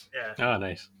Mars. Yeah. Ah,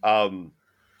 nice.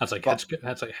 That's like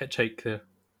Hitchhike there.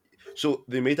 So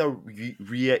they made a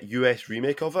US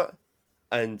remake of it,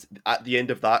 and at the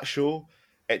end of that show,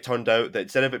 it turned out that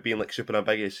instead of it being like super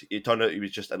ambiguous, it turned out he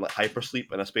was just in like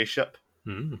hypersleep in a spaceship,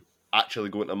 actually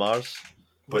going to Mars.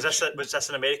 Was this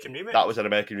an American remake? That was an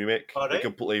American remake. Oh, right. They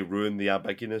completely ruined the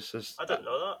ambiguousness. I didn't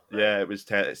know that. Yeah, it was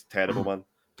it's terrible, man.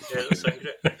 Yeah, that sounds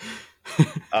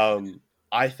great.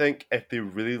 I think if they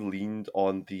really leaned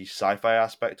on the sci-fi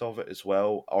aspect of it as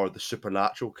well, or the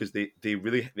supernatural, because they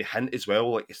hint as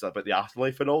well, like it's about the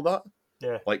afterlife and all that.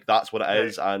 Yeah, like that's what it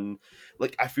is, and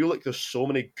like I feel like there's so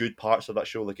many good parts of that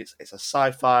show. Like it's a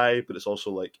sci-fi, but it's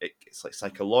also like it's like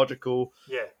psychological.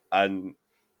 Yeah, and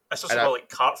it's also got like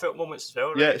heartfelt moments as well.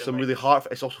 Right? Yeah, it's some really heart.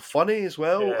 It's also funny as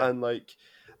well, and like.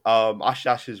 Ash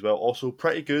as well, also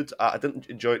pretty good. I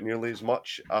didn't enjoy it nearly as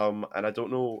much, and I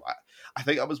don't know. I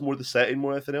think that was more the setting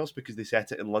more than anything else because they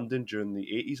set it in London during the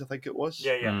 80s, I think it was.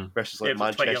 Yeah. Versus like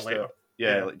Manchester.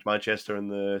 Yeah, like Manchester in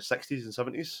the 60s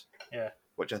and 70s. Yeah.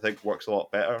 Which I think works a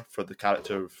lot better for the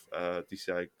character of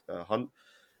DCI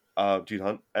Gene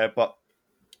Hunt. But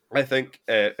I think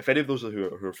if any of those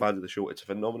who are fans of the show, it's a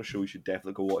phenomenal show. You should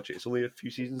definitely go watch it. It's only a few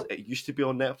seasons. It used to be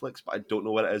on Netflix, but I don't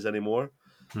know what it is anymore.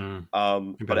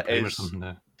 But it is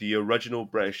the original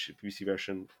British BBC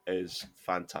version is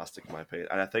fantastic in my opinion,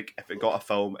 and I think if it got a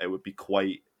film, it would be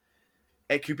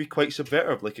it could be quite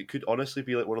subversive. Like it could honestly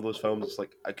be like one of those films. It's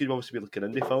like it could obviously be like an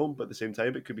indie film, but at the same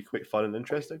time, it could be quite fun and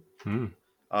interesting.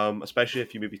 Especially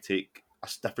if you maybe take a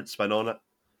different spin on it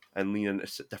and lean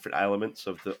into different elements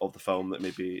of the film that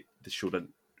maybe the show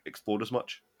didn't explore as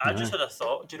much. I just had a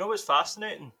thought. Do you know what's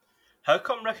fascinating? How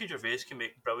come Ricky Gervais can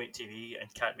make brilliant TV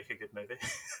and can't make a good movie?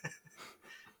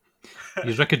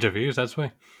 He's Ricky Gervais, that's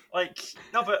why. Like,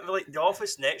 no, but like The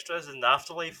Office and Extras and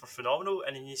Afterlife are phenomenal,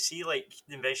 and then you see like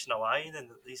The Invention of Lying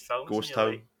and these films. Ghost Town.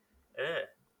 Like,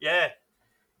 yeah.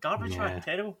 Garbage, man.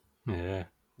 Terrible. Yeah.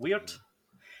 Weird.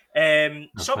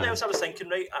 Something else I was thinking,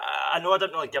 right? I know I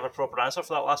didn't really give a proper answer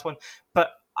for that last one,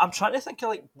 but I'm trying to think of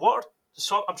like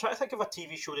I'm trying to think of a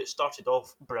TV show that started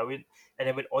off brilliant and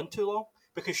then went on too long.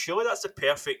 Because surely that's the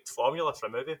perfect formula for a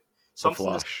movie.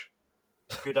 Something that's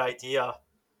a good idea,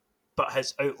 but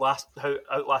has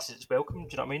outlasted its welcome. Do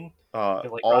you know what I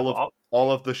mean?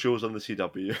 All of the shows on the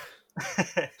CW.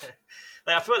 Like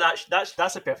I feel like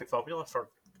that's the perfect formula for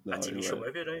a TV show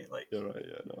movie, right? Like you're right.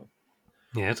 Yeah, no.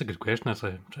 Yeah, that's a good question.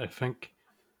 Actually, I'm trying to think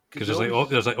because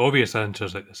there's obvious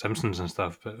answers like The Simpsons and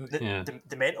stuff, but the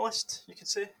Mentalist, you could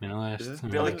say.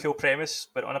 Mentalist, really cool premise,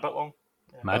 but on a bit long.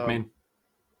 Yeah. Mad Men.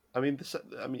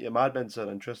 Mad Men's an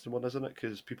interesting one, isn't it?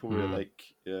 Because people really like,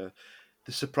 The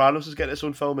Sopranos is getting its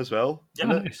own film as well. Yeah,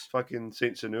 nice. Fucking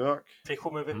Saints of Newark.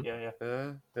 Prequel movie, yeah.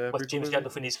 With James movie.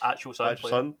 Gandolfini's actual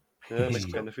son. Yeah, James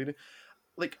Gandolfini.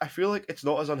 Like, I feel like it's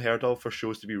not as unheard of for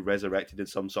shows to be resurrected in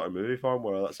some sort of movie form,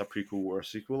 whether that's a prequel or a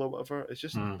sequel or whatever. It's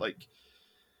just like,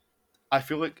 I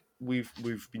feel like we've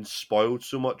been spoiled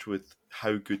so much with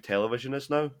how good television is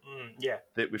now.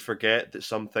 That we forget that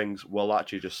some things will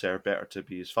actually just serve better to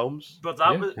be as films. But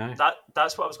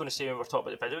that's what I was going to say when we were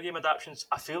talking about the video game adaptations.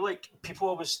 I feel like people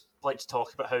always like to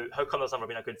talk about how come there's never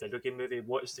been a good video game movie,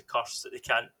 what is the curse that they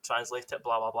can't translate it,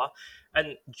 blah blah blah.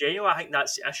 And genuinely I think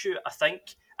that's the issue. I think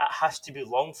it has to be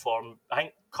long form. I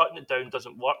think cutting it down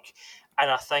doesn't work,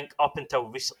 and I think up until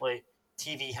recently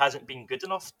TV hasn't been good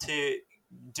enough to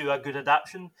do a good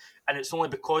adaptation, and it's only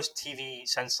because TV,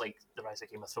 since like the rise of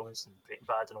Game of Thrones and Breaking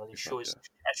Bad and all these shows,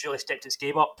 it's really stepped its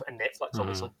game up, and Netflix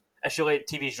obviously, it's really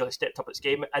TV's really stepped up its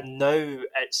game, and now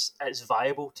it's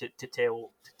viable to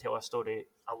tell a story,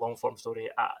 a long form story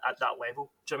at that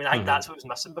level. Do you know what I mean? I think that's what was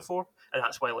missing before, and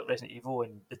that's why like Resident Evil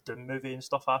and the Doom movie and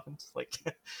stuff happened. Like,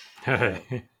 I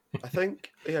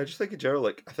think, just think in general.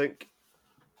 Like, I think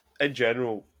in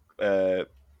general.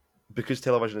 Because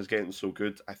television is getting so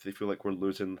good, I feel like we're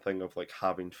losing the thing of like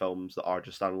having films that are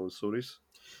just standalone stories.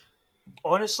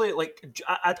 Honestly, like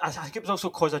I think it was also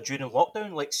because of during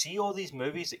lockdown. Like, see all these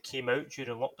movies that came out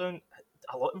during lockdown,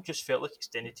 a lot of them just felt like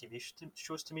extended TV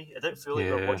shows to me. I didn't feel like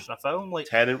we were watching a film. Like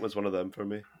Tenet was one of them for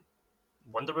me.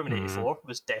 Wonder Woman 84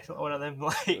 was definitely one of them.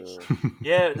 Like,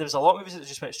 there was a lot of movies that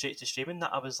just went straight to streaming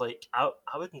that I was like, I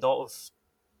would not have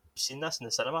seen this in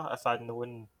the cinema if I'd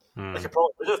known Like I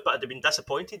probably would have, but I'd have been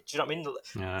disappointed. Do you know what I mean?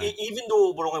 Yeah. Even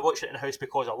though we're only watching it in the house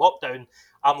because of lockdown,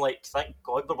 I'm like, thank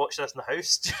God we're watching this in the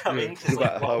house. Do you know what I mean? 'Cause,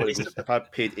 like, if I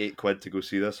paid £8 to go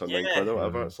see this or £9 or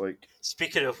whatever, it's like.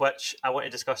 Speaking of which, I want to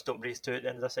discuss Don't Breathe 2 at the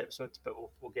end of this episode, but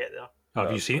we'll get there. Oh,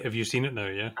 have you seen it now?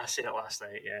 Yeah. I seen it last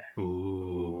night. Yeah.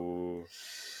 Ooh.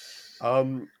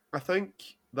 I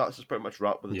think that's just pretty much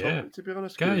wrapped with the topic. To be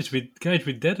honest, guys, we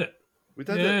did it. We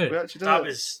did it. We actually did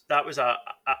that was an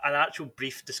actual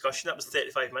brief discussion. That was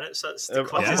 35 minutes. That's the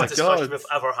quickest my discussion God. we've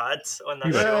ever had on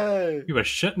that show. We were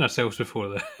shitting ourselves before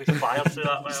that. We fired through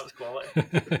that, man. That was quality.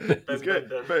 It's good.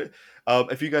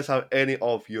 But, if you guys have any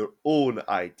of your own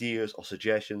ideas or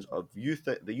suggestions of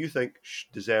that you think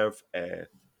deserve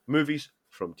movies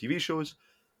from TV shows,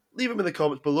 leave them in the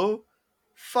comments below.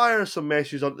 Fire some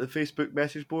messages onto the Facebook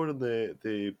message board on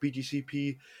the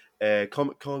BGCP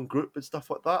Comic Con group and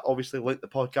stuff like that. Obviously, link the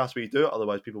podcast where you do it.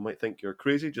 Otherwise, people might think you're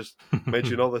crazy. Just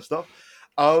mention all this stuff.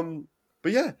 But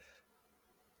yeah,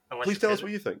 please tell us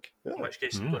what you think. Yeah. In which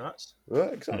case, go nuts. Yeah,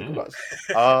 exactly. Nuts.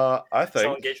 I think.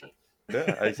 It's engagement.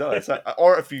 Yeah, exactly.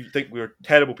 Or if you think we're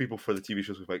terrible people for the TV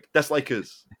shows we like, dislike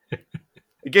us.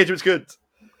 Engagement's good.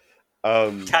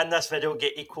 Can this video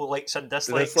get equal likes and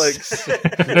dislikes?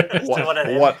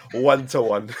 one to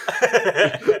one.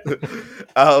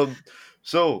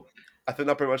 So I think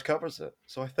that pretty much covers it.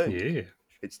 So I think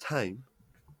it's time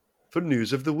for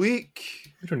news of the week.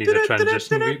 We don't need a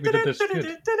transition. We did this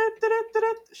good.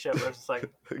 Shit, where's the thing?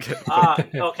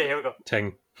 Okay, here we go.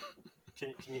 Ting.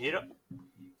 Can you hear it?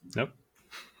 Nope.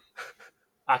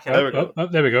 I can't. There we go. Oh,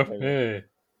 there we go. Hey.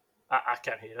 I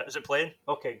can't hear it. Is it playing?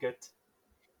 Okay, good.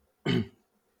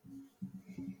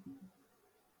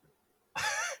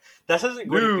 This isn't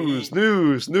going to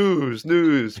be...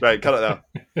 News. Right, cut it now.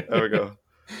 There we go.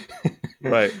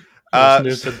 Right.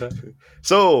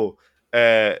 So,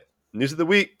 news of the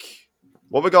week.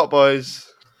 What we got,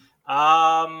 boys?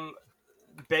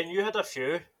 Ben, you had a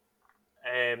few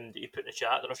that you put in the chat.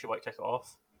 I don't know if you want to kick it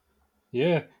off.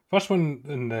 Yeah. First one,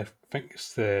 and I think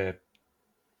it's the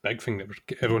big thing that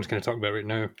everyone's going to talk about right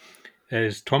now,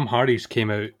 is Tom Hardy's came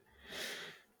out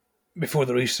before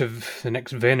the release of the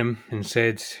next Venom and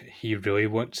said he really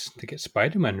wants to get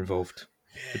Spider-Man involved.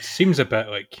 It seems a bit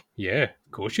like, yeah,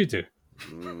 of course you do.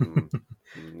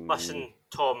 Listen,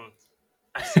 Tom,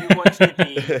 if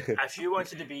you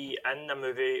wanted to be in a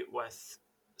movie with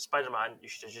Spider-Man, you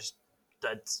should have just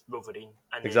did Wolverine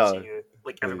and then MCU,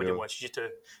 like everybody wants you to,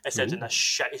 instead of this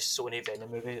shitty Sony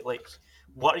Venom movie. Like,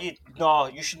 what are you? No,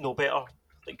 you should know better.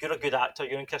 Like, you're a good actor,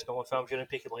 you're in Chris Nolan films, you're in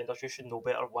Peaky Blinders, you should know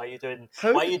better. Why are you doing?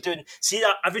 See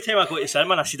that every time I go to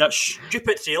cinema and I see that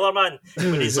stupid trailer, man,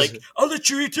 when he's like, I'll let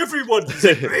you eat everyone. He's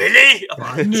like, really?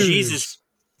 I'm like, Jesus.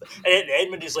 And at the end,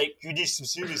 when he's like, you need some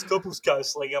serious couples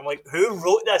counselling, I'm like, who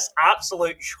wrote this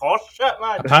absolute horse shit,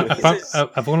 man?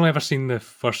 I've only ever seen the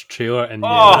first trailer, and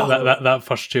that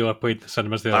first trailer played the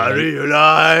cinemas the other night. You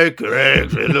like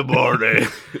Rex in the morning?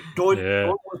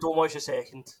 Don't watch the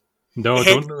second. No,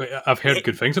 don't. I've heard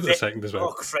good things about the second as well.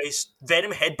 Oh, Christ.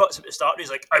 Venom headbutts him at the start, and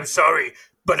he's like, I'm sorry,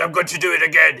 but I'm going to do it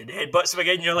again. And headbutts him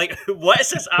again, and you're like, what is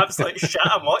this absolute shit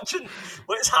I'm watching?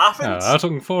 What's happened? I was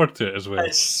looking forward to it as well.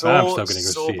 It's so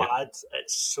bad.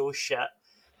 It's so shit.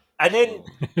 And then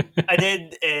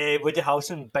Woody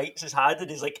Harrelson bites his hand,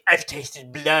 and he's like, I've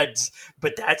tasted bloods,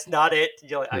 but that's not it. And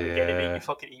you're like, I'm going to make you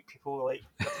fucking eat people. Like,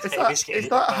 is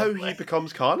that how he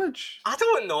becomes Carnage? I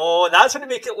don't know. That's going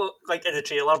to make it look like in the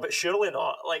trailer, but surely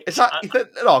not. Like, is that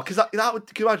no? Because that would.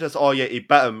 Can you imagine this? Oh yeah, he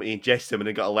bit him, he ingested him, and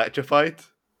he got electrified.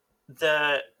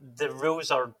 The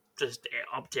rules are just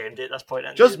up to him at this point.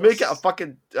 Just make it a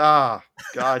fucking God.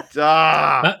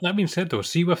 That being said, though,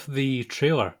 see with the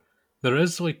trailer, there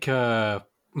is like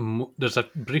there's a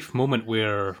brief moment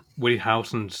where Woody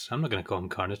Harrelson's, I'm not going to call him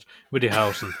Carnage, Woody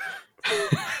Harrelson.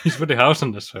 He's Woody Harrelson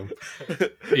in this film.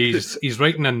 He's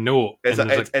writing a note. It's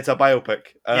a biopic.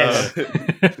 Yes.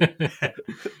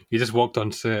 He just walked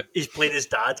on set. He's playing his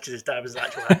dad because his dad was an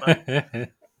actual hitman.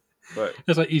 Right.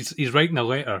 It's like he's writing a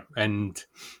letter, and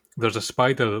there's a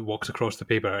spider that walks across the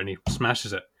paper, and he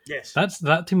smashes it. Yes,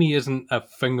 that to me isn't a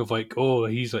thing of like, oh,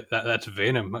 he's like that. That's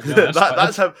Venom. No,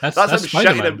 that's him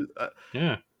shitting him.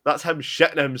 Yeah, that's him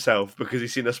shitting himself because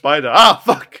he's seen a spider. Ah,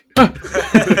 fuck.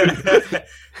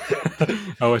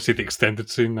 Oh, I see the extended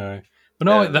scene now. But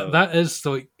no, that is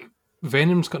like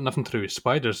Venom's got nothing to do with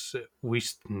spiders. At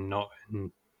least not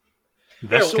in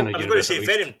this kind of universe. I was going to say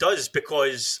Venom does,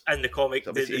 because in the comic,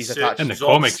 he's attached in the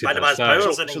comics, Spider-Man's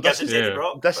powers and then gives it to Eddie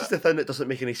Brock. This is the thing that doesn't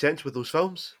make any sense with those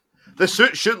films. The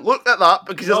suit shouldn't look like that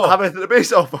because it doesn't have anything to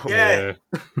base off of. Yeah.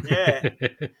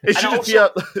 It should just be a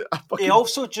fucking... It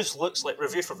also just looks like,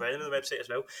 review for Venom on the website as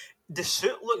well, the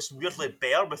suit looks weirdly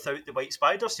bare without the white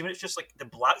spider. See, when it's just like the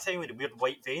black thing with the weird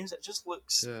white veins, it just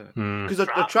looks... Because they're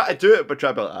trying to do it, but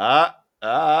trying to be like,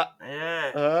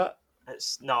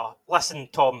 It's no. Listen,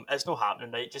 Tom, it's not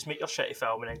happening, right? Just make your shitty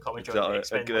film and then come and join the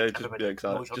X-Men.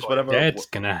 Just whatever. It's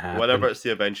gonna happen. Whenever it's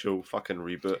the eventual fucking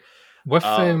reboot. With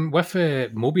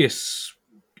Mobius,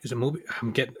 is it Mobius?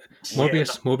 I'm getting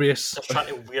Mobius. They're trying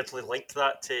to weirdly link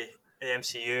that to the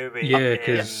MCU.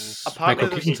 Because Michael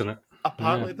Keaton's in it.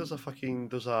 Apparently, there's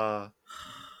a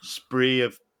spray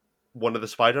of one of the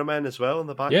Spider-Men as well in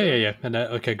the back. Yeah, and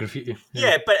like a graffiti.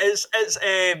 Yeah, but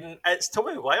it's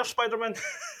Tobey Maguire Spider-Man.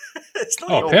 It's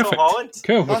not perfect. Tom Holland.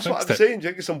 Cool. That's what I'm saying.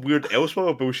 You get some weird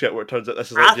Elseworld bullshit where it turns out this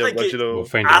is like the original. We'll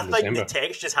find I out in think December. the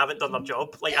techs just haven't done their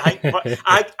job. Like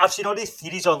I've seen all these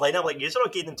theories online. I'm like, you're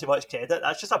not giving them too much credit.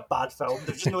 That's just a bad film.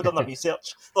 They've just not done their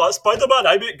research. Like Spider-Man,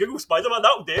 I made Google Spider-Man.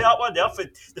 That'll do that one there for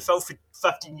the film for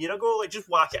 15 years ago. Like just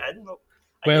whack it in.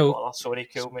 Sorry,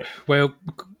 cool mate. Well,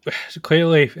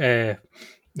 clearly, the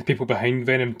people behind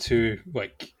Venom 2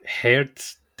 heard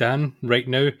Dan right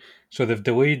now, so they've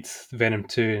delayed Venom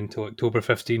 2 until October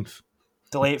 15th.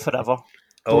 Delay it forever.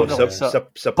 Oh,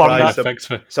 surprise! Burn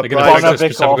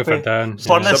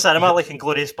the cinema like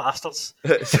Inglourious Bastards.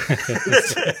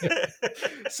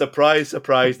 Surprise!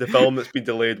 The film that's been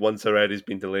delayed once already has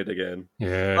been delayed again.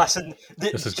 Yeah. Listen,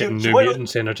 this is getting New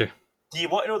Mutants energy. Do you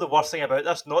want to know the worst thing about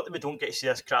this? Not that we don't get to see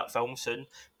this crap film soon,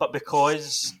 but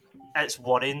because it's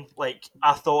worrying. Like,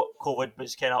 I thought COVID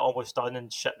was kind of almost done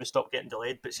and shit would stop getting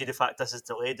delayed, but see the fact this is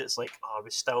delayed, it's like, are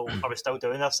we still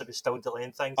doing this? Are we still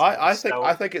delaying things? I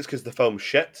think it's because the film's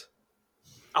shit.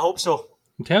 I hope so.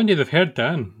 I'm telling you, they've heard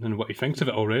Dan and what he thinks of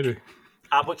it already.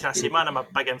 What can I say, man? I'm a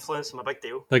big influence. I'm a big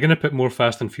deal. They're going to put more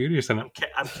Fast and Furious in it.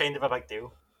 I'm kind of a big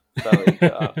deal.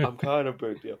 I'm kind of a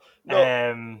big deal.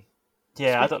 No.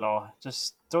 Yeah, I don't know.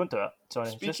 Just don't do it.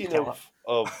 Sorry. Speaking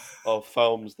of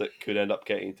films that could end up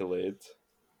getting delayed,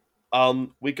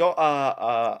 we got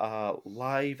a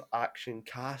live action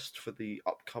cast for the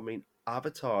upcoming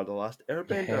Avatar: The Last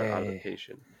Airbender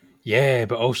adaptation. Yeah,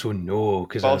 but also no,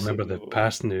 because I remember the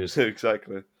past news.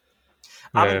 Exactly.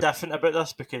 I'm indifferent about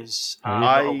this because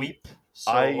I'm a weep.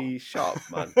 So. Shut up,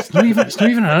 man. It's not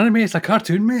even an anime, it's a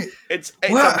cartoon, mate. It's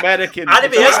American.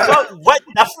 Anime is what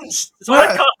difference? It's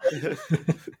not a cartoon.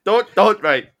 Don't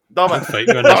right. Damn it. Fight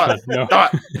you on this one. No.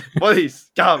 Please,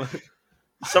 come.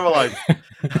 Summerline.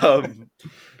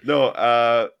 No,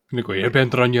 I'm gonna go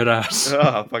airbender on your ass.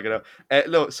 Fucking hell.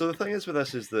 No, so the thing is with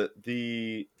this is that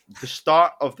the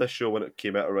start of this show when it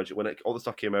came out originally, when all the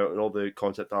stuff came out and all the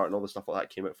concept art and all the stuff like that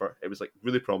came out for it was like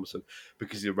really promising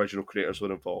because the original creators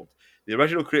were involved. The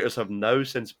original creators have now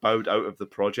since bowed out of the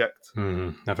project.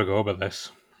 I forgot about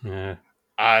this. Yeah.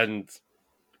 And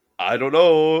I don't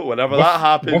know, whenever that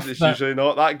happens, it's usually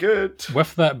not that good.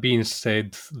 With that being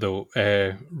said, though,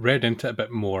 read into it a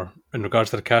bit more in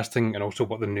regards to the casting and also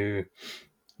what the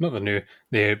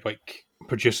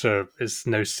producer is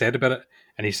now said about it.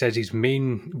 And he says his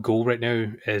main goal right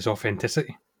now is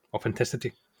authenticity.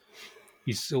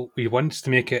 He wants to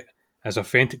make it as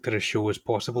authentic to the show as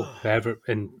possible, however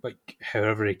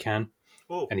he can.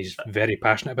 And he's very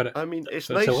passionate about it. I mean, it's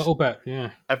so nice. It's a little bit,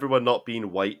 yeah. Everyone not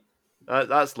being white.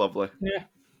 That's lovely. Yeah.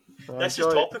 This is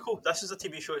topical. This is a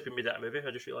TV show that's been made into a movie, I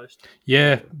just realised.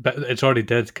 Yeah, but it's already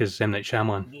did because M. Night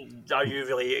Shyamalan. Are you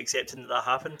really accepting that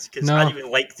happened? Because no. I didn't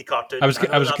even like the cartoon. I was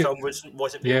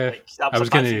wasn't really, I was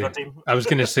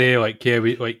going to say,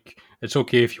 it's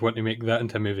okay if you want to make that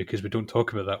into a movie because we don't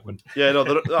talk about that one. Yeah, no,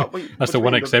 that's the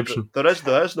one exception. There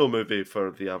is no movie for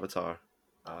the Avatar.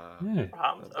 It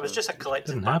was just a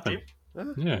collective dream.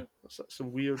 Yeah. That's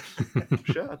some weird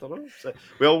shit, I don't know. So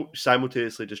we all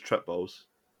simultaneously just trip balls.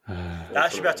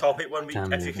 That should be a topic one week.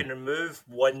 If you can remove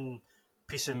one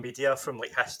piece of media from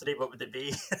history, what would it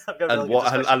be? And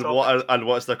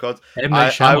what's the cause? M.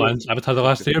 Night Shyamalan's Avatar: The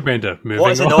Last Airbender.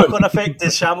 What is the knock-on effect?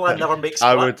 Does Shyamalan never make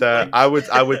split?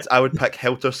 I would pick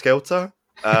Helter Skelter.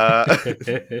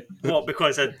 What,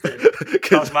 because of the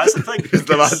Charles Manson thing? Because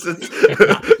the Mansons.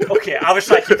 Okay, I was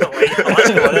trying to keep it light. Let's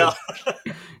go there.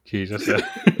 Jesus.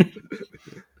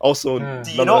 Also,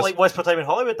 do you not like Once Upon a Time in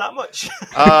Hollywood that much?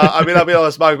 I'll be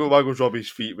honest, Margot Robbie's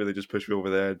feet really just pushed me over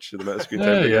the edge in the middle of screen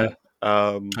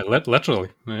time. Literally.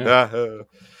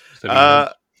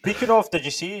 Speaking of, did you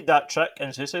see that trick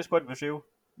in Suicide Squad was real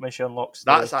when she unlocks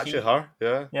the That's key? actually her,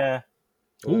 yeah. Yeah.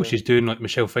 Oh, she's doing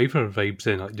Michelle Pfeiffer vibes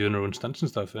and doing her own stunts and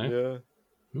stuff, eh?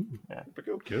 Yeah.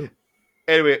 Cool.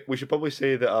 Anyway, we should probably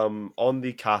say that on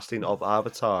the casting of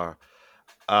Avatar,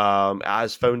 It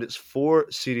has found its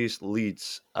 4 series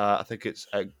leads. I think it's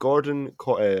Gordon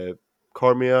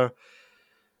Cormier.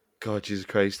 God, Jesus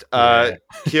Christ.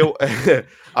 Keo, I'm Thanks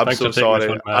so for taking this sorry.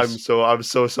 one, Mass. I'm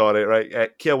so sorry. Right, Bring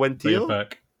it Kiawentio.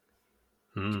 back.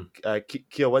 Hmm.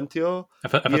 Kiawentio.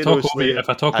 If I Ian talk over you, Ousley if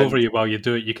I talk and- over you while you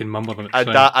do it, you can mumble them. It's and,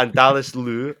 fine. and Dallas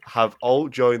Liu have all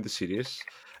joined the series.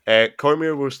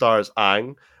 Cormier will star as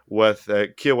Aang, with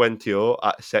Kiawentio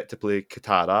set to play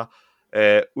Katara.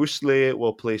 Ousley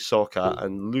will play Sokka,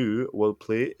 and Liu will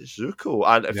play Zuko.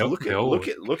 And if They you all- look they at all look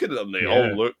look- at look at them, they yeah,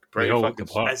 all look they pretty all look fucking.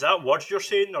 the part. Is that words you're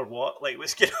saying or what? Like,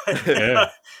 what's going on? Yeah.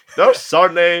 Their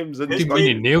surnames and Who's When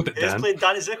you nailed it, Who's Dan. playing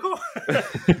Danny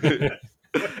Zuko?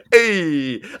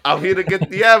 Hey, I'm here to get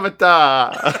the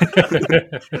Avatar.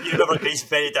 You remember Greece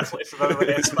very differently from everyone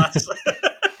else, Mass.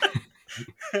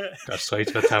 Got a sight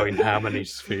of Italian ham in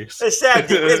his face.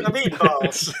 Sandy, where's my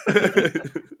meatballs?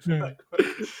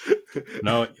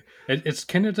 No, it's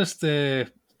kind of just yeah,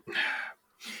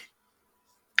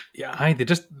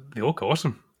 they look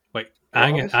awesome. Like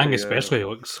Aang honestly, especially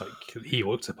looks like he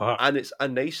looks the part. And it's a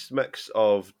nice mix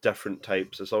of different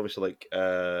types. It's obviously like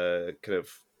kind of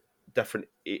different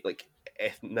like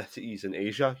ethnicities in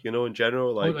Asia, you know, in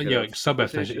general, like yeah, like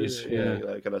sub-ethnicities, yeah.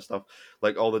 that kind of stuff.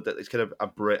 Like all the it's kind of a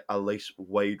nice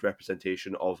wide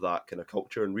representation of that kind of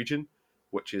culture and region,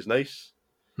 which is nice.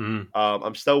 Hmm.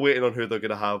 I'm still waiting on who they're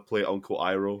gonna have play Uncle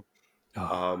Iroh,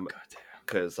 Oh, God.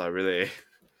 because I really,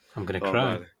 I'm gonna oh, cry.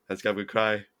 man, it's gonna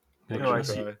cry. I'm No, gonna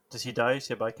is he, cry. does he die? Is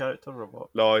he a bad character or what?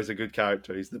 No, he's a good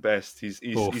character. He's the best. He's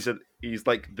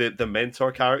like the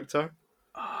mentor character.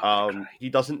 Oh, I'm gonna cry. He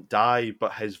doesn't die,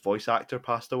 but his voice actor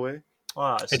passed away.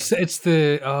 Oh, It's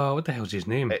the what the hell's his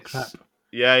name? It's Crap.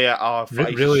 yeah.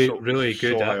 Really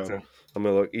good high actor. on. I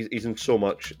mean, look, he's in so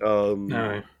much.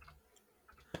 No.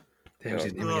 The hell's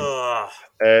his name again? Ugh.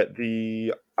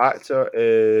 The actor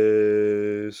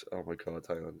is oh my god,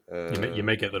 hang on. You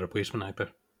may get the replacement actor.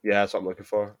 Yeah, that's what I'm looking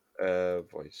for.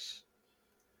 Voice.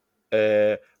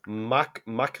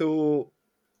 Mako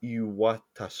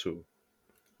Iwatasu.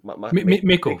 Mako.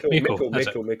 That's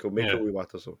it. Mako Yeah.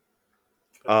 Iwatasu.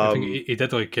 I think he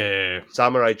did like.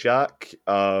 Samurai Jack.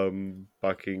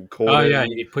 Back in Conan. Oh yeah,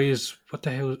 he plays what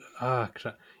the hell?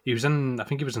 Crap. He was in. I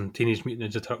think he was in Teenage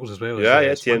Mutant Ninja Turtles as well.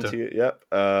 Yeah, Splinter. TNT. Yep.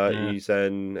 Yeah. He's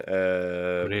in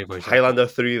Great voice Highlander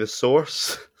 3: The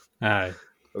Source. Aye.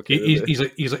 Okay. He's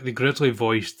like the grizzly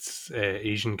voiced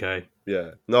Asian guy.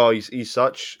 Yeah. No, he's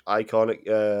such iconic.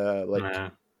 Nah.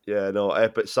 Yeah, no,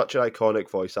 but such an iconic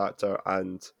voice actor,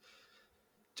 and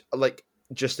like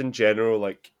just in general,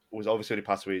 like was obviously when he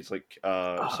passed away. It's like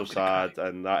so sad,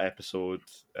 and that episode,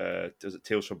 is it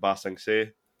Tales from Ba Sing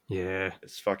Se? Yeah.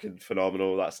 It's fucking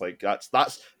phenomenal. That's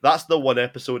the one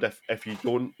episode. If you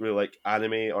don't really like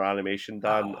anime or animation,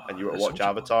 Dan, and you were to there's watch so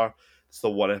much Avatar, it's the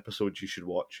one episode you should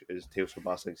watch. Is Tales from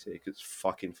Ba Sing Se? 'Cause it's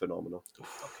fucking phenomenal.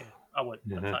 Okay, I would.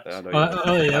 Yeah. Thanks. I know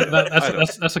Oh yeah,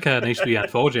 that's like a nice wee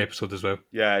anthology episode as well.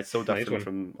 yeah, it's so Nice different one.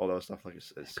 from all the other stuff. Like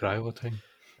it's Cry all the time.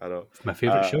 I know. It's my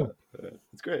favourite show.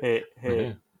 It's great. Hey,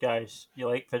 Yeah. guys, you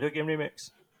like video game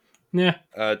remakes? Yeah.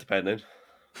 Depending.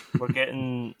 We're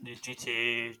getting the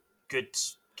GTA good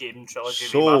game trilogy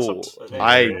So remastered. at the end of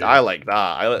the year. I like that.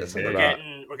 I like some of We're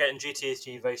that. getting GTA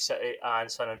 3, Vice City,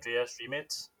 and San Andreas remade.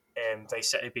 Vice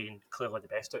City being clearly the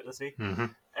best out of the three.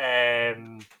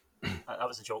 Mm-hmm. That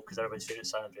was a joke because everybody's favourite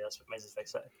San Andreas, but mine's is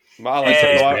Vice City. I like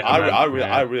it. No, better,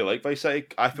 man. I really like Vice City.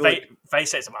 I feel like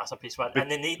Vice City's a masterpiece, man,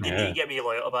 and they need to get me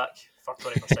loyalty back for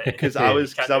 20%. because I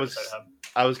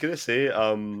was gonna say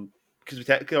because we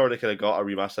technically already kind of got a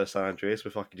remaster of San Andreas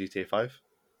with fucking GTA 5.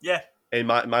 Yeah, In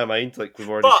my mind, like we've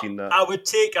already but seen that. I would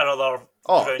take another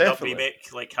Oh, ground up definitely.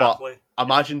 remake like But- happily.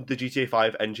 Imagine the GTA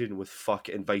 5 engine with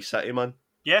fucking Vice City, man.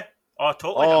 Yeah. Oh,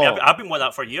 totally. I mean, Oh. I've been wanting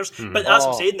that for years. But that's what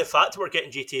I'm Oh. saying. The fact that we're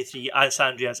getting GTA 3 and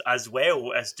San Andreas as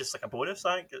well is just like a bonus,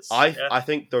 I think. It's, I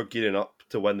think they're gearing up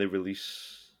to when they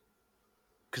release,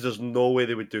 because there's no way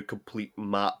they would do complete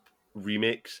map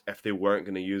remakes if they weren't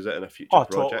going to use it in a future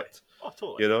project. Oh,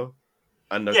 totally. You know,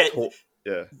 and they're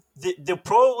Yeah. They'll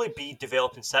probably be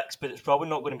developing 6, but it's probably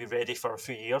not going to be ready for a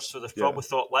few years. So they've probably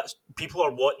thought, people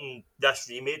are wanting this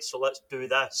remade, so let's do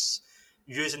this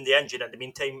using the engine in the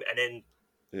meantime, and then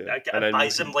it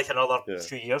buys them like another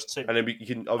few years to. And then you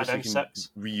can obviously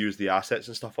reuse the assets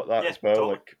and stuff like that as well.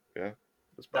 Totally. Like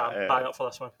I'm bang up for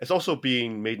this one. It's also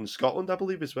being made in Scotland, I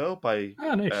believe, as well by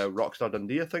nice. Rockstar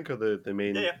Dundee. I think are the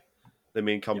main the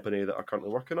main company that are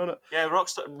currently working on it. Yeah,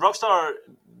 Rockstar,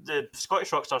 the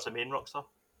Scottish Rockstar's the main Rockstar.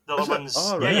 The other Is it? ones,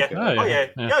 Oh, right, yeah.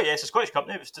 okay. Oh yeah. It's a Scottish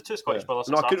company. It was the two Scottish brothers.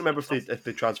 No, that I couldn't started remember it. if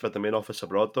they transferred the main office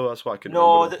abroad though. That's what I couldn't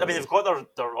No, remember. I mean they've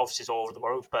got their offices all over the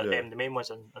world, but Yeah. the main one's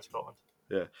in Scotland.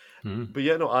 Yeah. Mm. But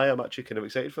yeah, no, I am actually kind of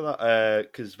excited for that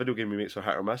because video game remakes are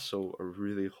hit or miss, so I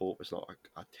really hope it's not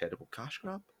a terrible cash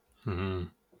grab.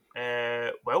 Mm.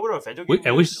 Well, we're on video game.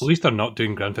 At least they're not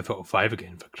doing Grand Theft Auto 5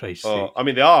 again, for Christ's sake. I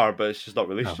mean, they are, but it's just not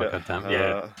released Oh, yet. goddamn,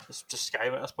 yeah, it's just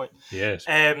Skyrim at this point. Yes.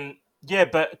 Yeah,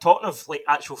 but talking of like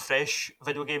actual fresh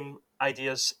video game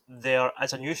ideas, there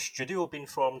is a new studio being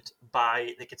formed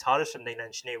by the guitarist from Nine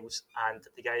Inch Nails and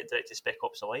the guy that directed Spec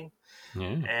Ops: The Line,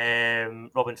 Yeah.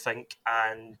 Robin Fink,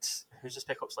 and who's the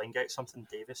Spec Ops: The Line guy? Something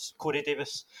Davis, Corey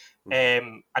Davis. I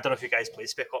don't know if you guys played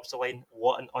Spec Ops: The Line.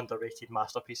 What an underrated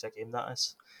masterpiece of game that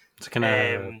is. It's kind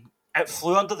of... It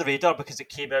flew under the radar because it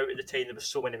came out at the time there was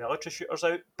so many military shooters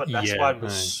out, but this one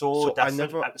was so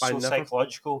different. It was so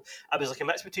psychological. It was like a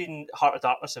mix between Heart of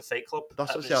Darkness and Fight Club.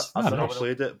 I've never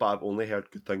played it, but I've only heard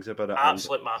good things about it.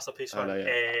 Absolute masterpiece, man.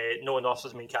 No one else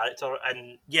was the main character,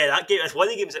 and yeah, that game is one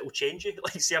of the games that will change you.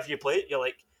 Like, see if you play it, you're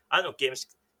like, I don't know, games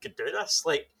could do this.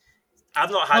 Like,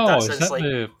 I've not had that since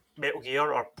like Metal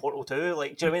Gear or Portal 2.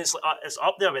 Like, do you know what I mean? It's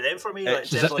up there with them for me. Like,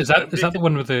 is that the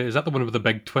one with the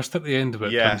big twist at the end where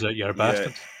it turns out you're a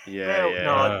bastard?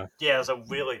 There's a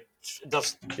really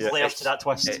layers to that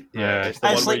twist.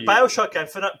 It's like you... Bioshock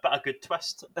Infinite, but a good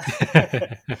twist.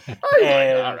 I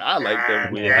like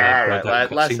them.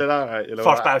 Listen, alright, you know.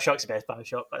 First Bioshock's the best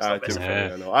Bioshock.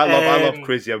 I love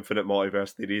Crazy Infinite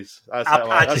Multiverse theories.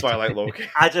 That's why I like Loki.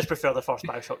 I just prefer the first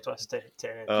Bioshock twist to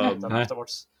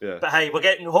afterwards. Yeah. But hey,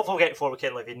 hopefully we're getting forward with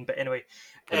Ken Levine. But anyway,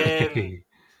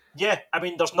 yeah, I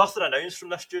mean, there's nothing announced from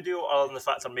this studio other than the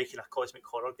fact they're making a cosmic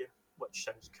horror game, which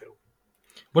sounds cool.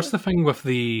 What's the thing with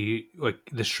the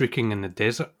shrieking in the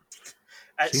desert?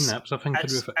 Seen that something to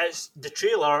do with it? It's the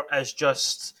trailer is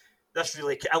just this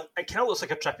really. It kind of looks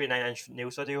like a trippy Nine Inch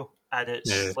Nails video, and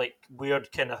it's like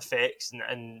weird kind of effects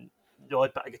and the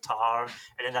odd bit of guitar,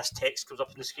 and then this text comes up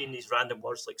on the screen. These random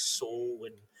words like soul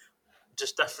and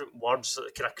just different words,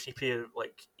 kind of creepy,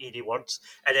 like eerie words,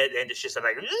 and then it's just a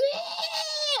like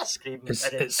scream, and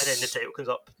then the title comes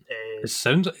up. It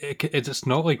sounds. It's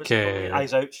not like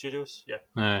Eyes Out Studios.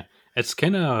 Yeah. It's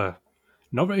kind of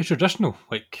not very traditional,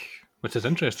 which is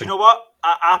interesting. Do you know what?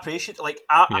 I appreciate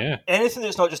anything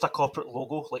that's not just a corporate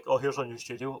logo. Like, oh, here's our new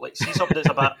studio. Like, see something that's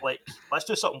a bit like, let's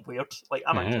do something weird. Like,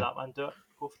 I'm into that, man. Do it.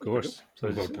 Go for it. Of course.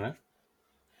 Sounds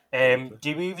good.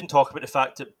 Do we even talk about the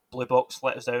fact that Blue Box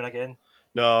let us down again?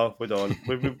 No, we don't.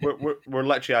 We're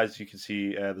literally, as you can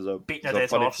see, there's a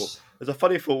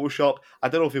funny Photoshop. I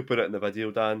don't know if you put it in the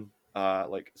video, Dan.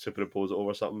 Like superimpose it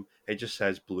over something. It just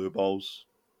says Blue Balls.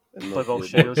 Blue Ball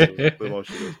Studios.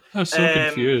 I'm so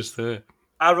confused. I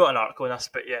wrote an article on this,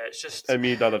 but yeah, it's just. And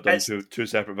me and Dan have done two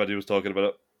separate videos talking about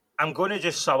it. I'm going to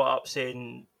just sum it up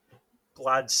saying,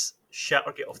 lads, shit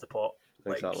or get off the pot.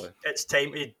 Exactly. It's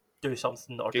time to do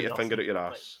something or get your finger at your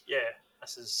ass.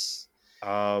 This is.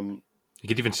 You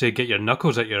could even say, get your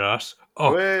knuckles at your ass.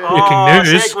 Oh,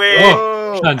 breaking news. Segue.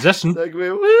 Oh, transition.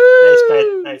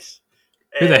 Segue. Nice.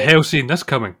 Who the hell's seen this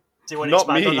coming? Do you want to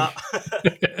expand on that?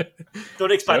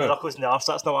 Don't expand the knuckles in the arse,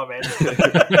 that's not what I meant.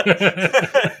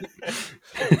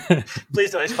 Please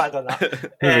don't expand on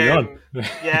that. Moving on.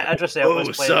 Yeah, Idris Elba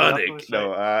is playing Sonic. Knuckles,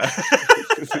 No,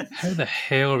 How the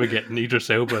hell are we getting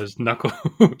Idris Elba's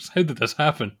knuckles? How did this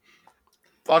happen?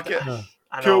 Fuck it. I know,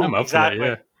 cool. I'm up for that,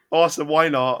 yeah. Awesome, why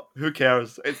not? Who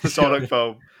cares? It's the Sonic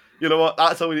film. You know what?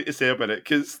 That's all we need to say about it.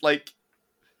 Because, like,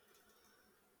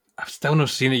 I've still not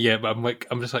seen it yet, but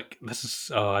I'm just like, this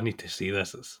is. Oh, I need to see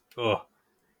this.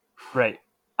 Right.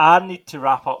 I need to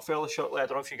wrap up fairly shortly. I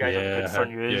don't know if you guys are good for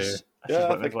news.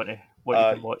 What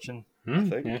you've been watching. I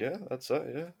think, that's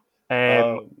it.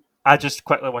 Yeah. I just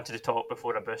quickly wanted to talk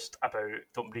before I boost about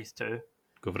Don't Breathe 2.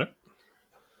 Go for it.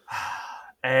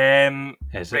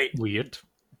 Is right. it weird?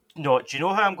 No, do you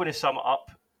know how I'm going to sum it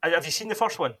up? Have you seen the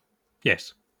first one?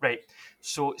 Yes. Right.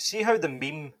 So, see how the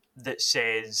meme that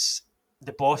says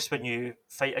the boss when you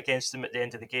fight against them at the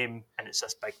end of the game, and it's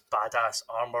this big badass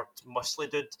armored muscly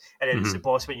dude, and then it's the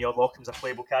boss when you unlock him as a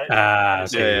playable character.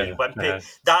 Wimpy.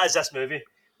 That is this movie.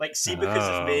 Like, see, because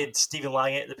they've made Stephen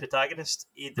Lang the protagonist,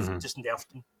 they've just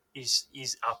nerfed him.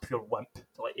 He's a pure wimp.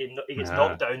 Like he gets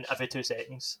knocked down every 2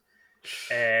 seconds,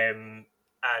 and.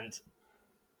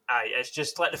 It's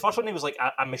just like the first one. He was like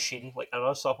a machine, like an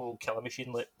unstoppable killer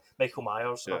machine, like Michael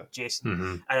Myers or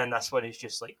Jason. And then this one, he's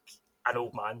just like an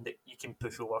old man that you can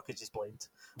push over because he's blind.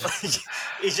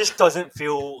 He just doesn't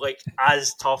feel like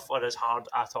as tough or as hard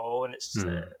at all, and it's.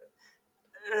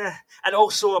 And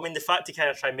also, I mean, the fact to kind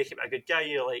of try and make him a good guy,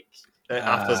 you're like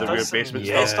after the weird basement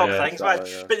stuff, things, man.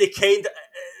 But they kind of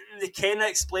they kind of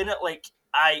explain it like,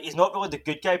 he's not really the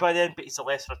good guy by then, but he's the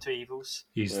lesser of two evils.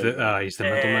 He's the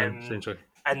middleman, essentially.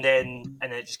 And then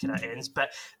it just kind of ends.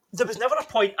 But there was never a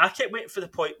point. I kept waiting for the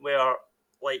point where,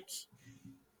 like,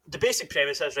 the basic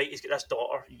premise is, right, he's got this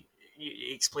daughter. He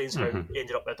explains how he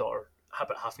ended up with a daughter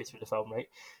about halfway through the film, right?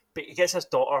 But he gets his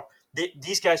daughter.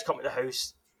 These guys come to the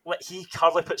house. Like, he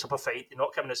hardly puts up a fight. They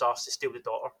knock him in his arse to steal the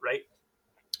daughter, right?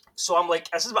 So I'm like,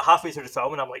 this is about halfway through the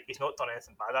film, and I'm like, he's not done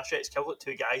anything bad. Actually, he's killed like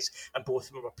two guys, and both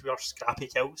of them were pure scrappy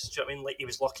kills. Do you know what I mean? Like, he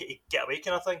was lucky to get away,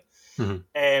 kind of thing.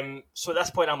 Mm-hmm. So at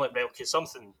this point, I'm like, right, okay,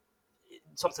 something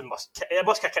must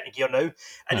kick into gear now.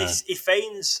 And he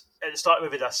finds at the start of the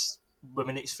movie, this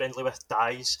woman that he's friendly with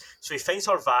dies. So he finds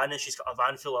her van, and she's got a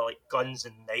van full of like guns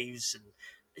and knives, and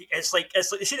it's like the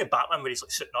scene in Batman where he's like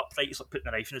suiting up, right? He's like putting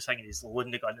the knife in his thing and he's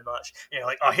loading the gun and that. And you're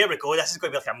like, oh, here we go. This is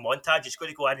going to be like a montage. He's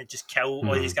going to go in and just kill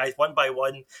all these guys one by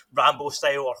one, Rambo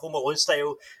style or Home Alone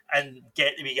style, and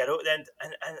get the wee girl at the end.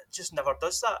 And it just never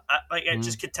does that. It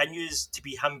just continues to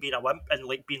be him being a wimp and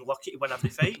like being lucky to win every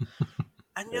fight.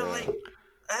 And you're like,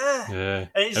 And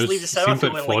he just leaves the cinema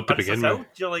feeling like unfulfilled.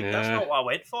 You're like, that's not what I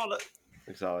went for.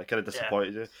 Exactly. Kind of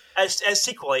disappointed you. It's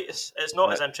sequelitis. It's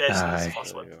not as interesting as the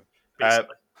first one.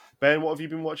 Basically. Ben, what have you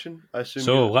been watching? I assume.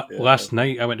 So last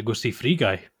night I went to go see Free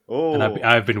Guy. Oh, and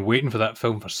I've been waiting for that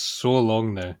film for so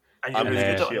long now. And I'm going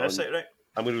to see it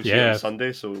on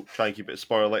Sunday, so try and keep it as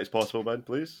spoiler light as possible, Ben,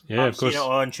 please. Yeah, of course. Seen it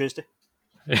on Tuesday.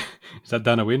 Is that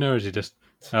Dan away now, or is he just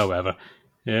whatever?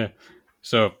 Yeah.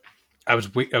 So I was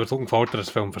looking forward to this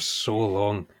film for so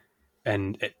long,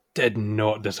 and it did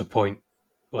not disappoint.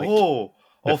 Like,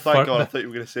 thank God! I thought you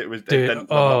were going to say it was.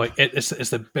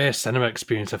 It's the best cinema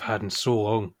experience I've had in so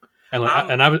long.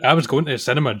 And I was going to the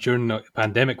cinema during the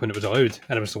pandemic when it was allowed,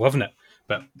 and I was loving it.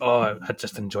 But I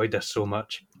just enjoyed this so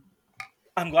much.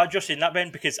 I'm glad you're saying that,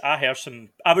 Ben, because I was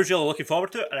really looking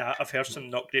forward to it, and I've heard some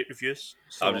not great reviews.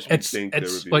 So. It's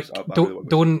like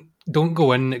don't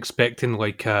go in expecting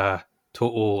like a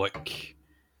total like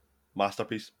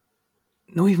masterpiece.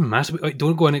 No, even masterpiece. Like,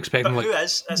 don't go in expecting but like who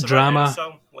is? It's drama. A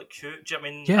film. Like who? Do you know what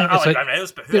I mean? Yeah, I like Ryan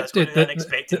Reynolds, but who is going in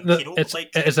expecting Kino? It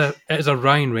is a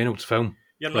Ryan Reynolds film.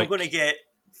 You're not going to get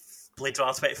Blade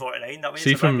Runner 2049. That means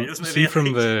see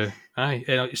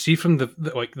from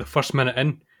the first minute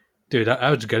in, dude.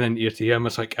 I was grinning ear to ear. I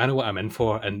was like, I know what I'm in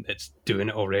for, and it's doing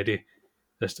it already.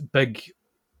 This big,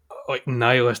 like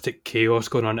nihilistic chaos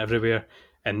going on everywhere,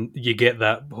 and you get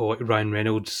that whole like, Ryan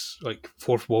Reynolds like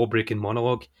fourth wall breaking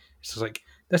monologue. It's just like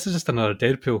this is just another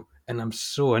Deadpool, and I'm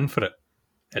so in for it.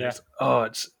 And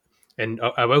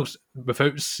I will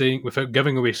without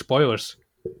giving away spoilers.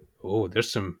 Oh,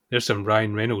 there's some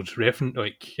Ryan Reynolds reference,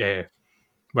 like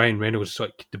Ryan Reynolds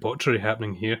like debauchery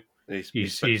happening here.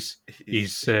 He's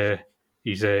twisting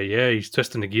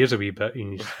the gears a wee bit.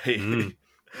 And he's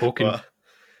poking.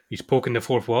 He's poking the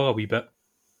fourth wall a wee bit.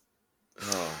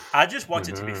 I just want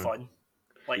it to be fun.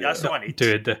 Like that's all I need.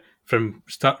 Dude, from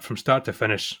start to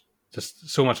finish, just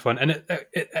so much fun, and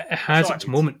it has its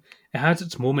moment. It has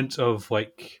its moments of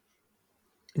like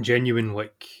genuine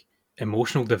like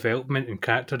emotional development and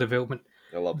character development.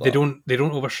 I love that. They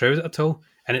don't overshadow it at all,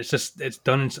 and it's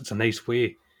done in such a nice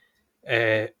way.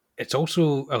 It's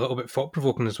also a little bit thought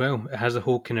provoking as well. It has a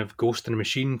whole kind of Ghost in the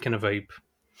Machine kind of vibe.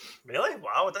 Really?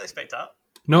 Wow, I didn't expect that.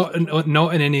 Not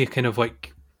in any kind of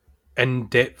like in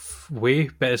depth way,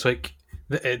 but it's like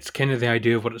it's kind of the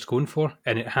idea of what it's going for,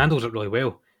 and it handles it really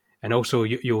well. And also,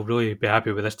 you'll really be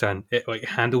happy with this, Dan. It like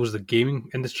handles the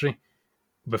gaming industry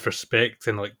with respect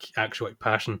and like actual like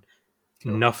passion.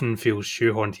 Sure. Nothing feels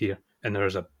shoehorned here, and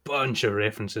there's a bunch of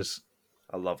references.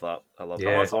 I love that.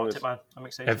 Yeah. Man. I'm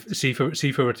excited. See if we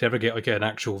were to ever get like an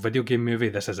actual video game movie,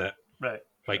 this is it. Right.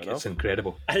 Like it's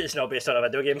incredible. It's not based on a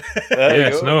video game.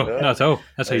 Yes, no, not at all.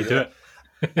 That's how you do it.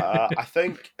 I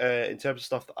think in terms of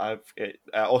stuff that I've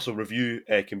also review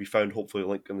can be found, hopefully a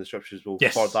link in the description as well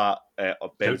for that.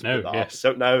 It's out now. It's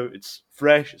out now. It's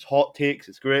fresh. It's hot takes.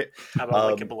 It's great. I will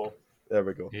link it below. There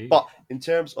we go. Hey. But in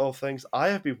terms of things I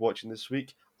have been watching this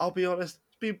week, I'll be honest,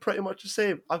 it's been pretty much the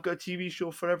same. I've got a TV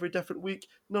show for every different week.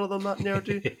 None of them that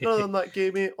nerdy. None of them that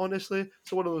gamey, honestly.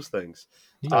 It's one of those things.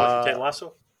 Ted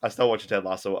Lasso? I still watch Ted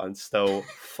Lasso and still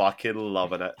fucking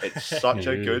loving it. It's such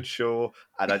a good show,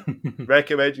 and I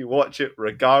recommend you watch it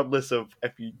regardless of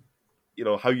if you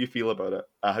know how you feel about it,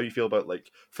 how you feel about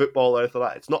like football or anything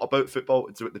like that. It's not about football;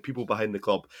 it's about the people behind the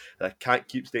club. And I can't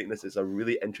keep stating this. It's a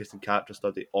really interesting character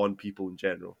study on people in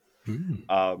general.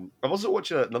 I'm also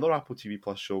watching another Apple TV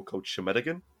Plus show called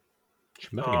Shamidigan.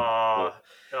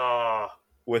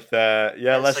 With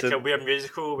it's like a weird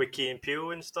musical with Key and Peele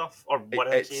and stuff, or one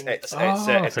of Key. It's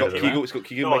got Keegan. It's got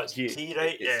Keegan. Key,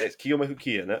 right? It's Keegan Michael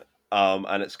Key in it.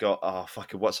 And it's got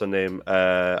what's her name?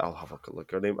 I'll have a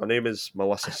look. Her name is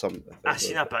Melissa something. I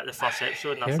seen a bit of the first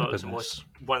episode, and I thought it was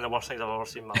one of the worst things I've ever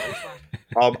seen in my life.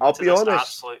 I'll be honest.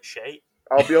 Absolute shite.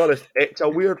 I'll be honest. It's a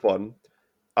weird one.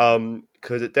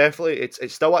 Because it definitely it's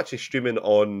still actually streaming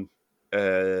on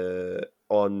Apple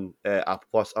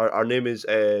Plus. Our name is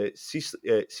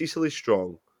Cecily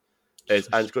Strong. And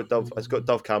it's got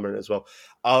Dove Cameron as well.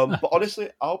 But honestly,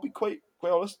 I'll be quite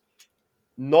honest.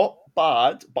 Not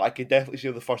bad, but I can definitely see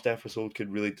how the first episode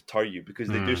could really deter you because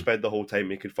they do spend the whole time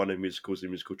making fun of musicals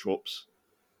and musical tropes.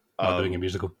 While doing a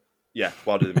musical. Yeah,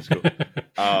 while doing a musical.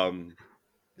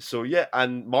 So yeah,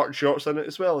 and Martin Short's in it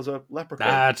as well as a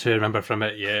leprechaun. To remember from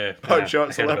it, yeah. Martin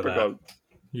Short's a leprechaun.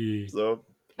 Yeah. So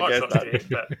Martin Short's great,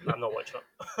 but I'm not watching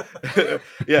it.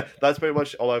 Yeah, that's pretty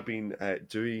much all I've been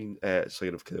doing.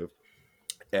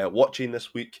 Watching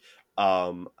this week.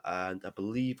 And I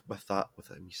believe with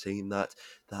me saying that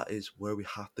is where we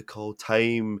have to call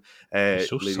time,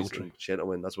 ladies and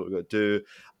gentlemen. That's what we're going to do.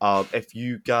 If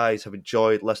you guys have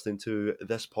enjoyed listening to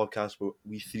this podcast where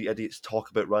we three idiots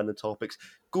talk about random topics,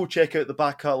 go check out the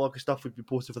back catalogue of stuff we've been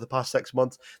posting for the past 6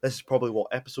 months. This is probably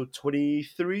episode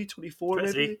 23, 24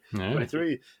 maybe?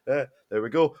 23. Yeah, there we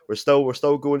go. We're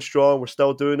still going strong. We're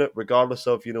still doing it regardless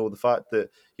of, the fact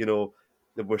that,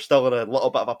 we're still in a little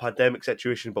bit of a pandemic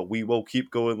situation, but we will keep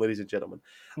going, ladies and gentlemen.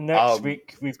 Next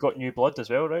week, we've got New Blood as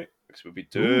well, right? Next week we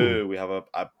do. Ooh. We have a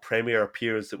premiere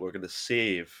appearance that we're going to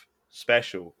save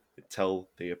special until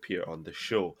they appear on the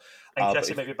show. And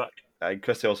Chrissy might be back. And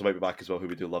Chrissy also might be back as well, who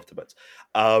we do love to bits.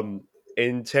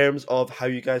 In terms of how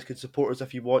you guys can support us,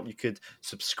 if you want, you could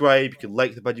subscribe, you can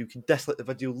like the video, you can dislike the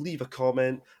video, leave a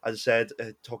comment, as I said,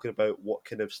 talking about what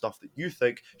kind of stuff that you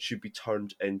think should be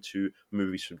turned into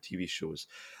movies from TV shows.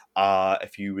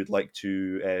 If you would like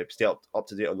to stay up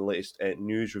to date on the latest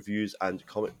news, reviews, and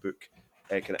comic book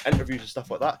kind of interviews and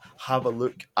stuff like that, have a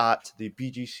look at the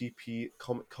BGCP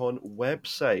Comic Con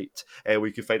website, where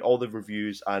you can find all the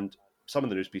reviews and some of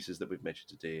the news pieces that we've mentioned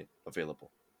today available.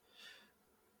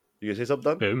 You gonna say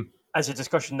something, Dan? Boom. As a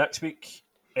discussion next week,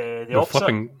 we're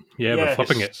flipping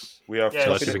it. We are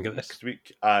flipping it next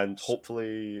week, and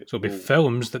hopefully... So it'll be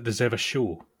films that deserve a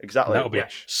show. Exactly. That'll be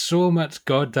so much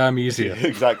goddamn easier.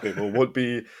 Exactly. We'll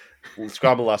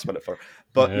scramble last minute for it.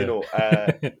 But,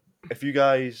 if you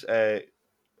guys out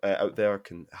there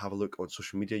can have a look on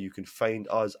social media, you can find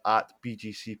us at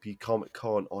BGCP Comic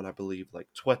Con on, I believe,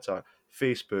 Twitter,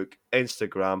 Facebook,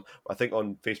 Instagram. I think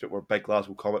on Facebook we're Big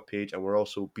Glasgow Comic Page, and we're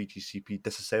also BGCP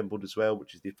Disassembled as well,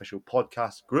 which is the official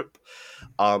podcast group.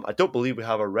 I don't believe we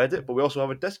have a Reddit, but we also have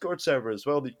a Discord server as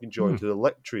well that you can join to the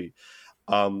Linktree.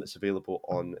 It's available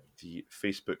on the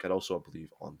Facebook and also, I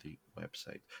believe, on the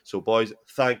website. So, boys,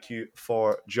 thank you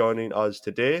for joining us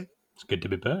today. It's good to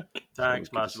be back.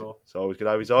 Thanks, Massimo. It's always good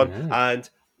to have you on, and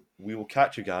we will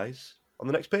catch you guys on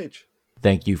the next page.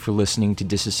 Thank you for listening to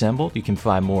Disassembled. You can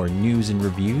find more news and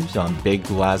reviews on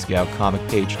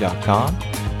BigGlasgowComicPage.com.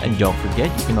 And don't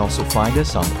forget, you can also find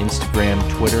us on Instagram,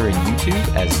 Twitter, and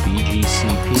YouTube as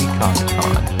BGCP Comic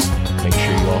Con. Make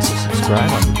sure you also subscribe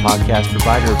on your podcast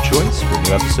provider of choice for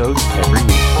new episodes every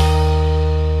week.